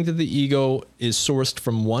 man. I think that the ego is sourced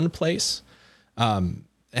from one place.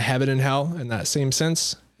 Heaven and hell, in that same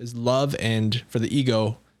sense, is love, and for the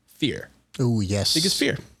ego, fear. Oh, yes. Biggest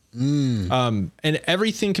fear. And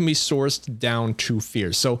everything can be sourced down to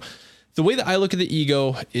fear. So the way that I look at the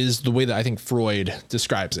ego is the way that I think Freud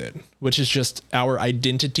describes it, which is just our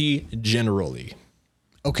identity generally.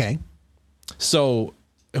 Okay. So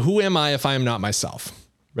who am I if I am not myself?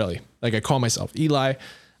 Really? Like, I call myself Eli.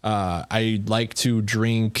 I like to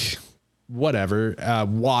drink whatever,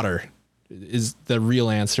 water is the real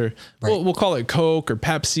answer. Right. We'll call it Coke or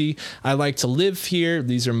Pepsi. I like to live here.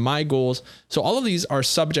 These are my goals. So all of these are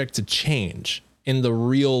subject to change in the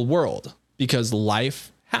real world, because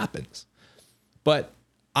life happens. But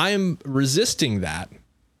I'm resisting that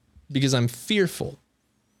because I'm fearful.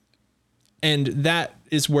 And that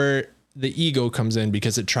is where the ego comes in,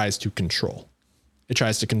 because it tries to control. It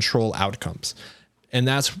tries to control outcomes. And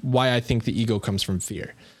that's why I think the ego comes from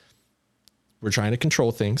fear. We're trying to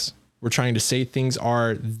control things. We're trying to say things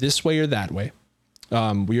are this way or that way.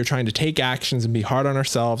 We are trying to take actions and be hard on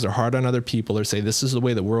ourselves or hard on other people, or say this is the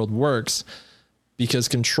way the world works, because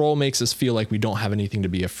control makes us feel like we don't have anything to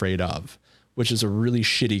be afraid of, which is a really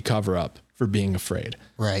shitty cover up for being afraid.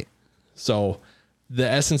 Right. So the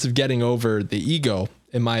essence of getting over the ego,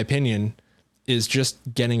 in my opinion, is just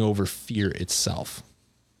getting over fear itself.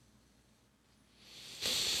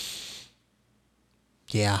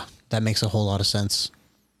 Yeah, that makes a whole lot of sense.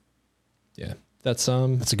 Yeah, that's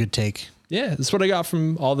a good take. Yeah, that's what I got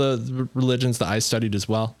from all the religions that I studied as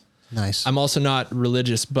well. Nice. I'm also not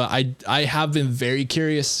religious, but I have been very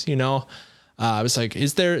curious, you know. I was like,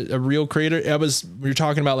 is there a real creator? We were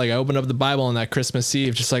talking about, like, I opened up the Bible on that Christmas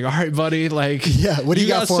Eve, just like, all right, buddy, like, yeah, what do you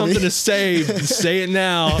got for something me? to say? Say it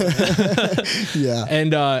now. Yeah.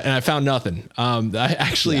 And I found nothing. I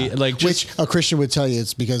actually which a Christian would tell you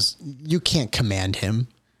it's because you can't command him.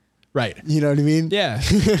 Right. You know what I mean? Yeah.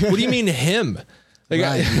 What do you mean him? Like,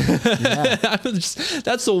 Right.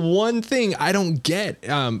 that's the one thing I don't get.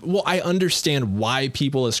 Well, I understand why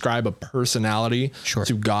people ascribe a personality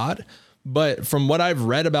to God, but from what I've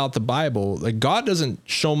read about the Bible, like, God doesn't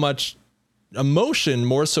show much emotion,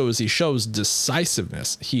 more so as he shows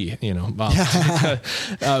decisiveness. But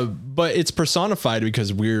it's personified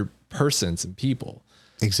because we're persons and people.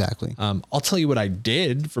 Exactly. I'll tell you what I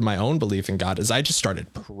did for my own belief in God is I just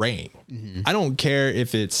started praying. Mm-hmm. I don't care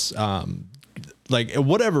if it's like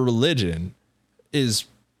whatever religion is,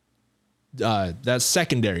 that's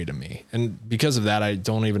secondary to me. And because of that, I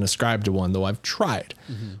don't even ascribe to one, though I've tried.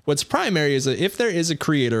 Mm-hmm. What's primary is that if there is a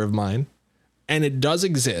creator of mine and it does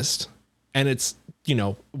exist and it's,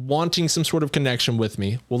 wanting some sort of connection with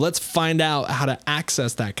me, well, let's find out how to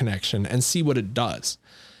access that connection and see what it does.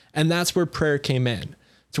 And that's where prayer came in,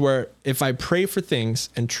 to where if I pray for things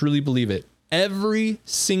and truly believe it, every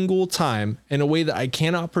single time in a way that I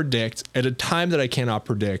cannot predict, at a time that I cannot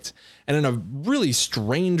predict, and in a really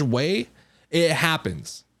strange way, it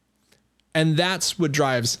happens. And that's what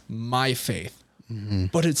drives my faith. Mm-hmm.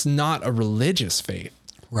 But it's not a religious faith.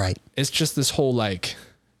 Right. It's just this whole, like,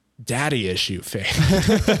 daddy issue faith.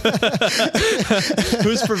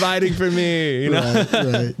 Who's providing for me?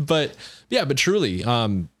 Right. But truly,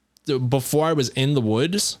 before I was in the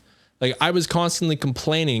woods, like, I was constantly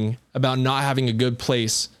complaining about not having a good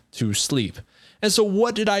place to sleep. And so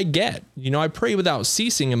what did I get? I pray without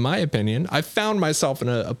ceasing, in my opinion. I found myself in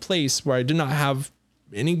a place where I did not have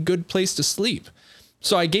any good place to sleep.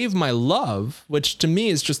 So I gave my love, which to me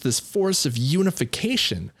is just this force of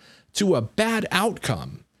unification, to a bad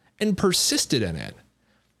outcome and persisted in it.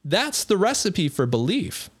 That's the recipe for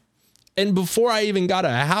belief. And before I even got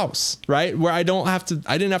a house, right, where I didn't have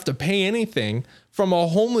to pay anything, from a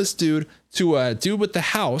homeless dude to a dude with the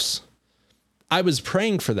house, I was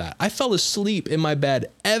praying for that. I fell asleep in my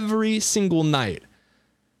bed every single night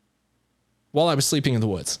while I was sleeping in the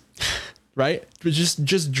woods, right?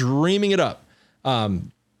 Just dreaming it up.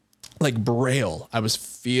 Like Braille, I was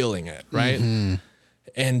feeling it, right? Mm-hmm.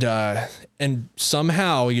 And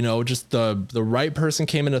somehow, just the right person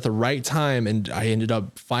came in at the right time, and I ended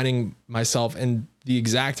up finding myself in the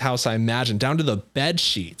exact house I imagined, down to the bed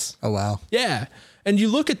sheets. Oh, wow. Yeah. And you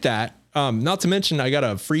look at that, not to mention I got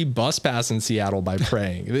a free bus pass in Seattle by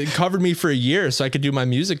praying. It covered me for a year so I could do my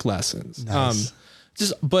music lessons. Nice.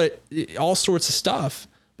 All sorts of stuff.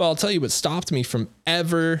 But I'll tell you what stopped me from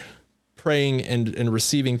ever praying and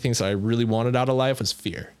receiving things that I really wanted out of life was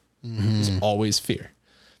fear. Mm-hmm. It was always fear.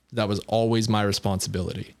 That was always my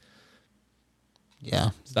responsibility.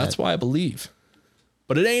 Yeah. So that's why I believe.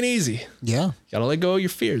 But it ain't easy. Yeah. You gotta let go of your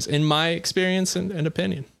fears, in my experience and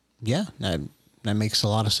opinion. Yeah. That makes a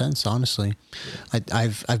lot of sense, honestly.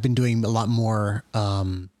 I've been doing a lot more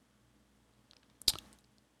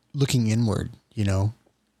looking inward,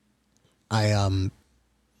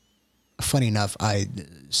 funny enough,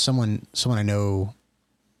 someone I know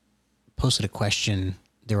posted a question.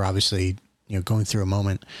 They were obviously, going through a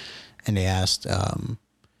moment, and they asked,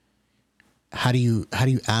 how do you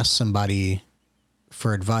ask somebody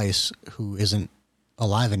for advice who isn't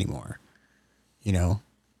alive anymore?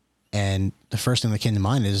 And the first thing that came to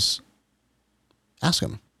mind is ask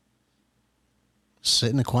them.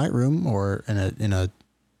 Sit in a quiet room or in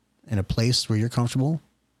a place where you're comfortable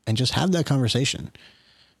and just have that conversation.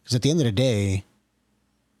 Because at the end of the day,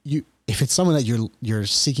 if it's someone that you're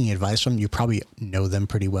seeking advice from, you probably know them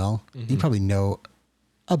pretty well. Mm-hmm. You probably know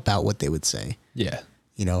about what they would say. Yeah.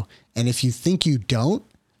 And if you think you don't,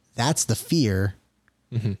 that's the fear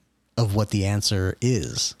mm-hmm. of what the answer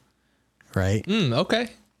is. Right? Okay.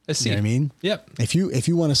 I see. You know what I mean? Yep. If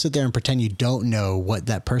you want to sit there and pretend you don't know what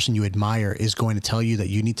that person you admire is going to tell you that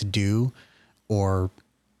you need to do, or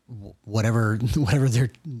whatever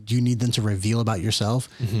you need them to reveal about yourself,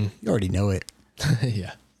 mm-hmm. you already know it.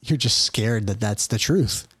 Yeah. You're just scared that that's the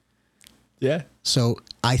truth. Yeah. So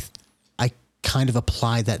I kind of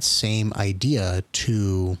apply that same idea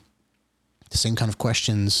to the same kind of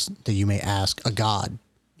questions that you may ask a God,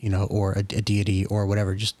 or a deity or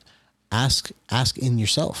whatever. Just ask in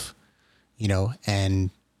yourself, and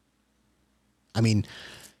I mean,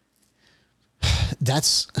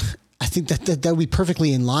 I think that would be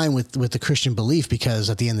perfectly in line with the Christian belief, because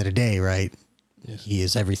at the end of the day, right, yes. He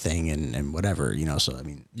is everything and whatever, so I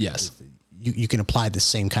mean, yes, you can apply the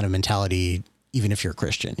same kind of mentality even if you're a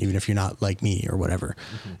Christian, even if you're not like me or whatever,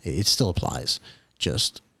 it still applies.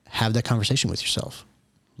 Just have that conversation with yourself.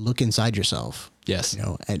 Look inside yourself. Yes. You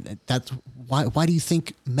know, and that's why do you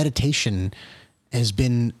think meditation has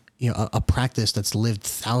been, you know, a practice that's lived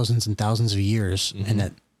thousands and thousands of years, and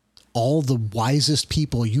that all the wisest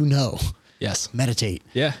people, you know, yes, meditate.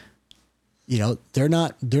 Yeah. You know, they're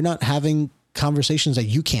not having conversations that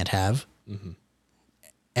you can't have.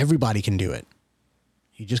 Everybody can do it.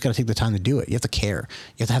 You just got to take the time to do it. You have to care.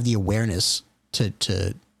 You have to have the awareness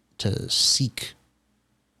to seek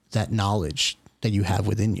that knowledge that you have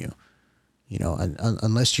within you. You know,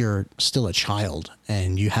 unless you're still a child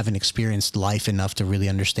and you haven't experienced life enough to really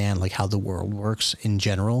understand like how the world works in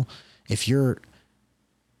general. If you're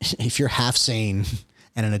half sane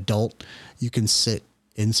and an adult, you can sit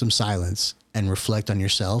in some silence and reflect on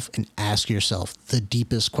yourself and ask yourself the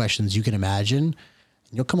deepest questions you can imagine, and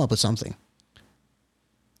you'll come up with something.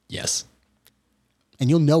 Yes. And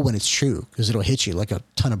you'll know when it's true because it'll hit you like a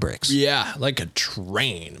ton of bricks. Yeah. Like a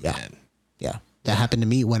train, man. Yeah. That happened to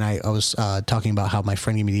me when I was talking about how my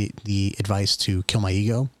friend gave me the advice to kill my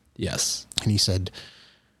ego. Yes. And he said,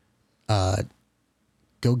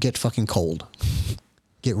 go get fucking cold.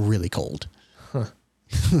 Get really cold. Huh.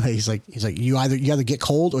 He's like, you either get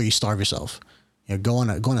cold or you starve yourself. You know, go on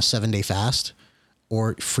a 7-day fast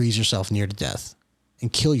or freeze yourself near to death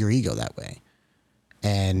and kill your ego that way.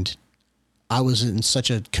 And I was in such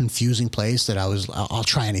a confusing place that I'll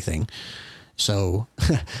try anything. So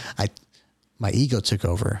my ego took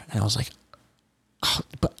over and I was like, oh,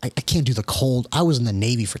 but I can't do the cold. I was in the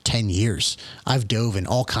Navy for 10 years. I've dove in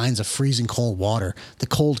all kinds of freezing cold water. The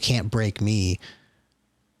cold can't break me.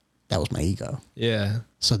 That was my ego. Yeah.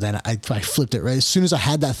 So then I flipped it right. As soon as I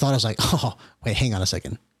had that thought, I was like, oh, wait, hang on a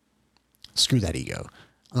second. Screw that ego.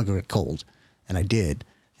 I'm going to go get cold. And I did.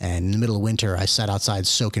 And in the middle of winter, I sat outside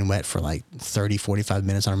soaking wet for like 30, 45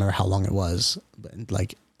 minutes. I don't remember how long it was, but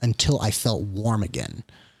like until I felt warm again.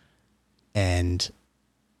 And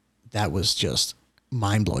that was just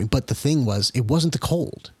mind blowing. But the thing was, it wasn't the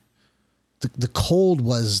cold. The cold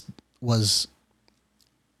was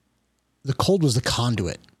the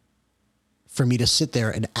conduit for me to sit there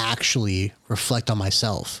and actually reflect on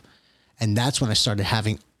myself. And that's when I started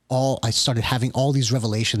having all these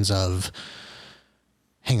revelations of,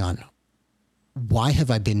 hang on, why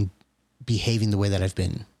have I been behaving the way that I've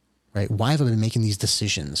been, right? Why have I been making these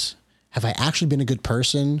decisions? Have I actually been a good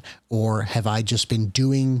person, or have I just been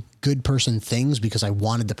doing good person things because I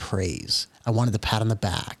wanted the praise? I wanted the pat on the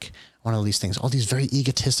back. I wanted all these things, all these very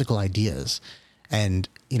egotistical ideas. And,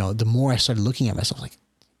 you know, the more I started looking at myself, like,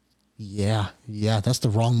 yeah, that's the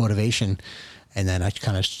wrong motivation. And then I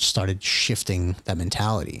kind of started shifting that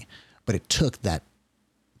mentality, but it took that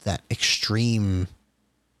extreme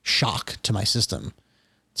shock to my system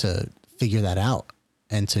to figure that out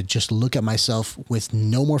and to just look at myself with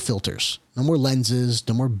no more filters, no more lenses,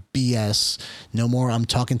 no more BS, no more I'm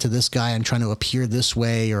talking to this guy, I'm trying to appear this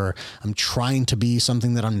way, or I'm trying to be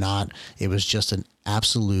something that I'm not. It was just an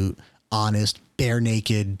absolute, honest, bare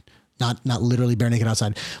naked, not literally bare naked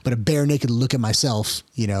outside, but a bare naked look at myself,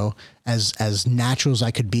 you know, as natural as I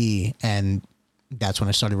could be. And that's when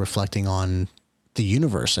I started reflecting on the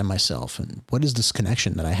universe and myself, and what is this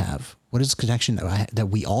connection that I have? What is this connection that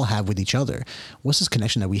we all have with each other? What's this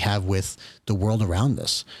connection that we have with the world around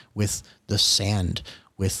us, with the sand,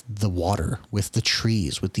 with the water, with the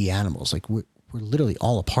trees, with the animals? Like we're literally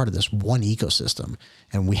all a part of this one ecosystem.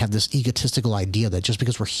 And we have this egotistical idea that just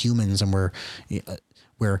because we're humans and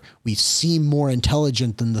we seem more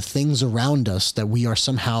intelligent than the things around us, that we are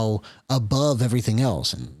somehow above everything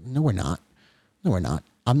else. And no, we're not. No, we're not.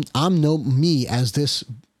 I'm no me as this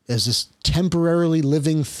temporarily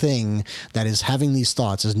living thing that is having these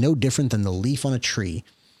thoughts is no different than the leaf on a tree.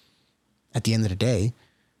 At the end of the day,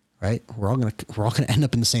 right? We're all gonna end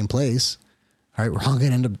up in the same place. All right, we're all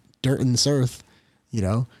gonna end up dirt in this earth, you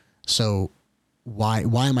know. So why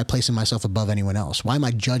am I placing myself above anyone else? Why am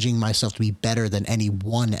I judging myself to be better than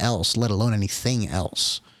anyone else, let alone anything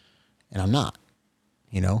else? And I'm not.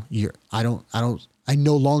 You know, I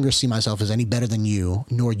no longer see myself as any better than you,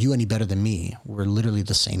 nor you any better than me. We're literally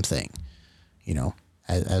the same thing, you know,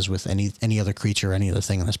 as with any other creature, any other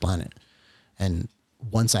thing on this planet. And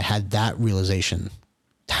once I had that realization,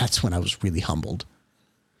 that's when I was really humbled.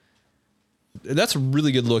 That's a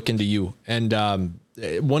really good look into you. And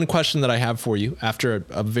one question that I have for you after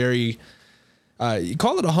a very, you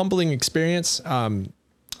call it a humbling experience,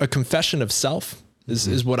 a confession of self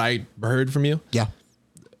is what I heard from you. Yeah.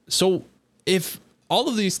 So if all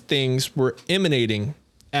of these things were emanating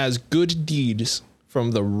as good deeds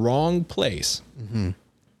from the wrong place,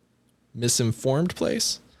 misinformed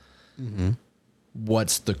place,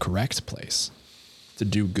 what's the correct place to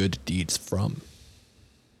do good deeds from?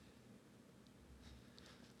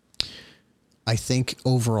 I think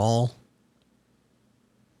overall,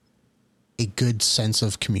 a good sense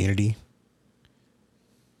of community.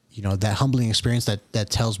 You know, that humbling experience that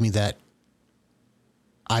tells me that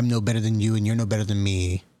I'm no better than you and you're no better than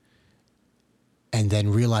me. And then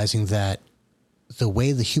realizing that the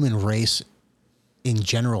way the human race in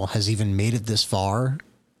general has even made it this far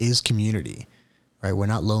is community, right? We're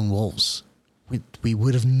not lone wolves. We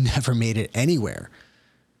would have never made it anywhere,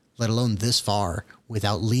 let alone this far,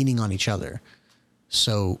 without leaning on each other.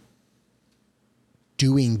 So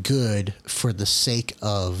doing good for the sake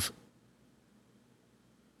of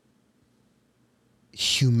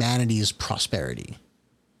humanity's prosperity,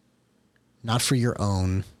 not for your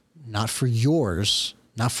own, not for yours,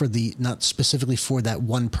 not specifically for that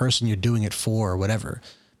one person you're doing it for or whatever,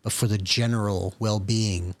 but for the general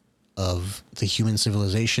well-being of the human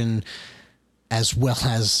civilization, as well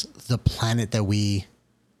as the planet that we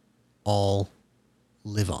all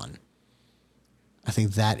live on. I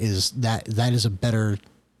think that is a better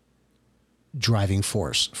driving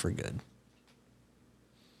force for good.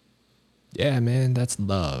 Yeah, man, that's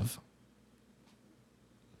love.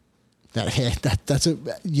 That's a,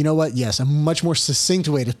 you know what? Yes, a much more succinct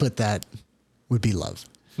way to put that would be love.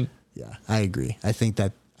 Yeah, I agree. I think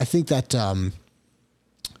that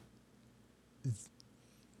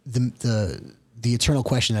the eternal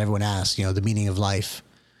question that everyone asks, you know, the meaning of life,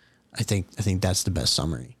 I think that's the best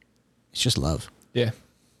summary. It's just love. Yeah.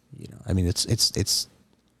 You know, I mean, it's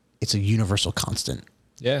a universal constant.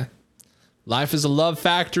 Yeah. Life is a love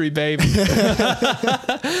factory, baby.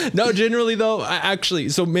 No, generally though,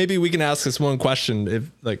 so maybe we can ask this one question.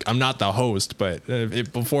 If like, I'm not the host, but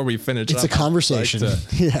before we finish, it's a conversation.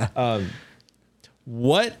 Yeah.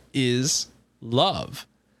 What is love?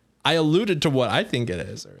 I alluded to what I think it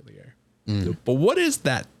is earlier, but what is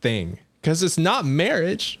that thing? Because it's not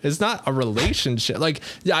marriage. It's not a relationship. Like,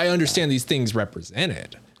 yeah, I understand these things represent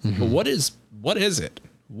it, but what is it?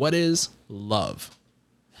 What is love?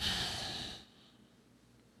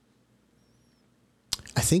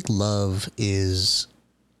 I think love is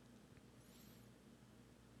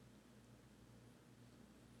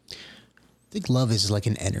like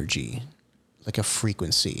an energy, like a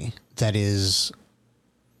frequency that is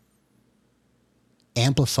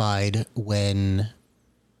amplified when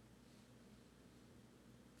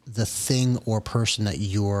the thing or person that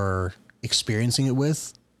you're experiencing it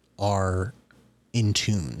with are in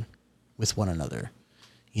tune with one another.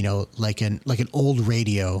 You know, like an old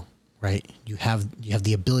radio, right? You have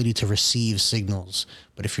the ability to receive signals,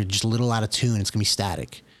 but if you're just a little out of tune, it's gonna be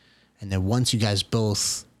static. And then once you guys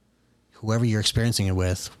both, whoever you're experiencing it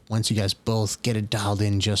with, once you guys both get it dialed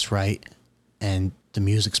in just right, and the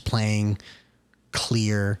music's playing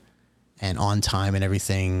clear and on time and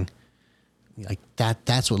everything, like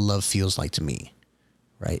that's what love feels like to me,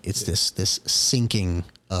 right? It's this syncing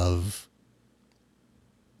of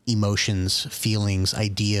emotions, feelings,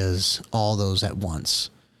 ideas, all those at once.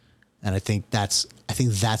 And I think that's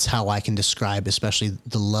how I can describe, especially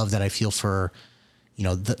the love that I feel for, you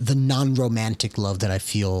know, the non-romantic love that I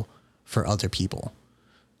feel for other people.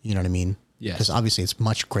 You know what I mean? Yes. Because obviously it's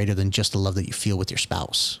much greater than just the love that you feel with your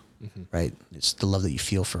spouse, right? It's the love that you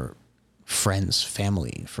feel for friends,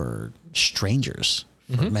 family, for strangers,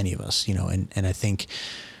 for many of us, you know, and I think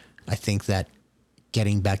that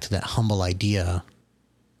getting back to that humble idea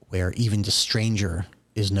where even the stranger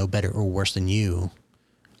is no better or worse than you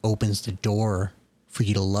opens the door for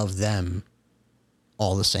you to love them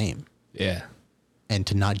all the same. Yeah. And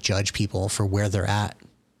to not judge people for where they're at,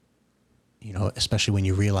 you know, especially when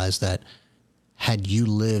you realize that had you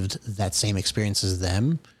lived that same experience as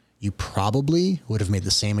them, you probably would have made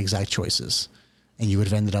the same exact choices and you would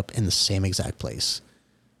have ended up in the same exact place,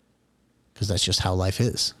 because that's just how life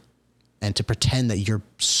is. And to pretend that you're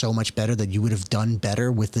so much better, that you would have done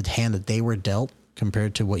better with the hand that they were dealt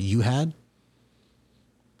compared to what you had,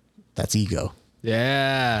 that's ego.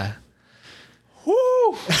 Yeah.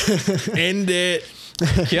 Whoo! End it.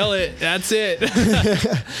 Kill it. That's it.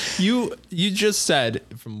 You just said,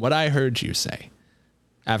 from what I heard you say,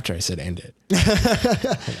 after I said end it.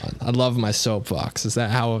 Hold on. I love my soapbox. Is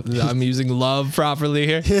that how I'm using love properly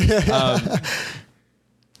here?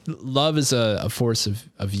 Love is a force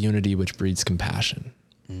of unity which breeds compassion.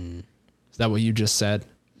 Is that what you just said?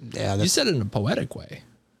 Yeah. You said it in a poetic way.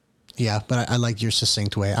 Yeah, but I like your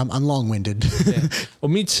succinct way. I'm long-winded. Yeah. Well,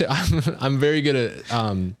 me too. I'm very good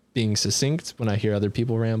at being succinct when I hear other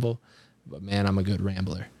people ramble, but man, I'm a good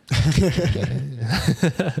rambler.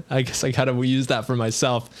 I guess I gotta use that for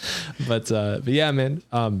myself. But yeah, man.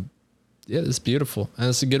 it's beautiful. And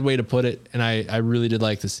it's a good way to put it. And I really did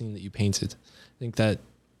like the scene that you painted. I think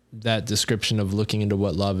that description of looking into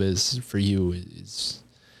what love is for you is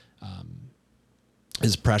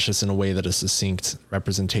precious in a way that a succinct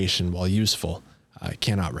representation, while useful,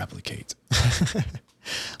 cannot replicate.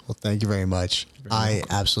 Well, thank you very much. I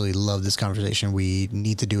absolutely love this conversation. We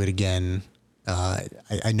need to do it again.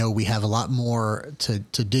 I know we have a lot more to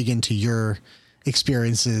dig into your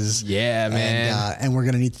experiences. Yeah, man. And we're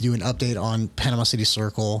going to need to do an update on Panama City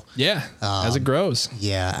Circle. Yeah. As it grows.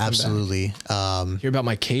 Yeah, absolutely. Hear about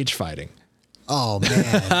my cage fighting. Oh man.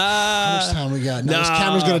 How much time we got? No, this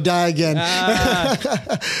camera's going to die again.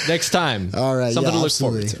 Next time. All right. Something to look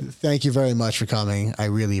absolutely. forward to. Thank you very much for coming. I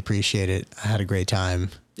really appreciate it. I had a great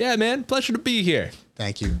time. Yeah, man. Pleasure to be here.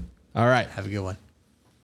 Thank you. All right. Have a good one.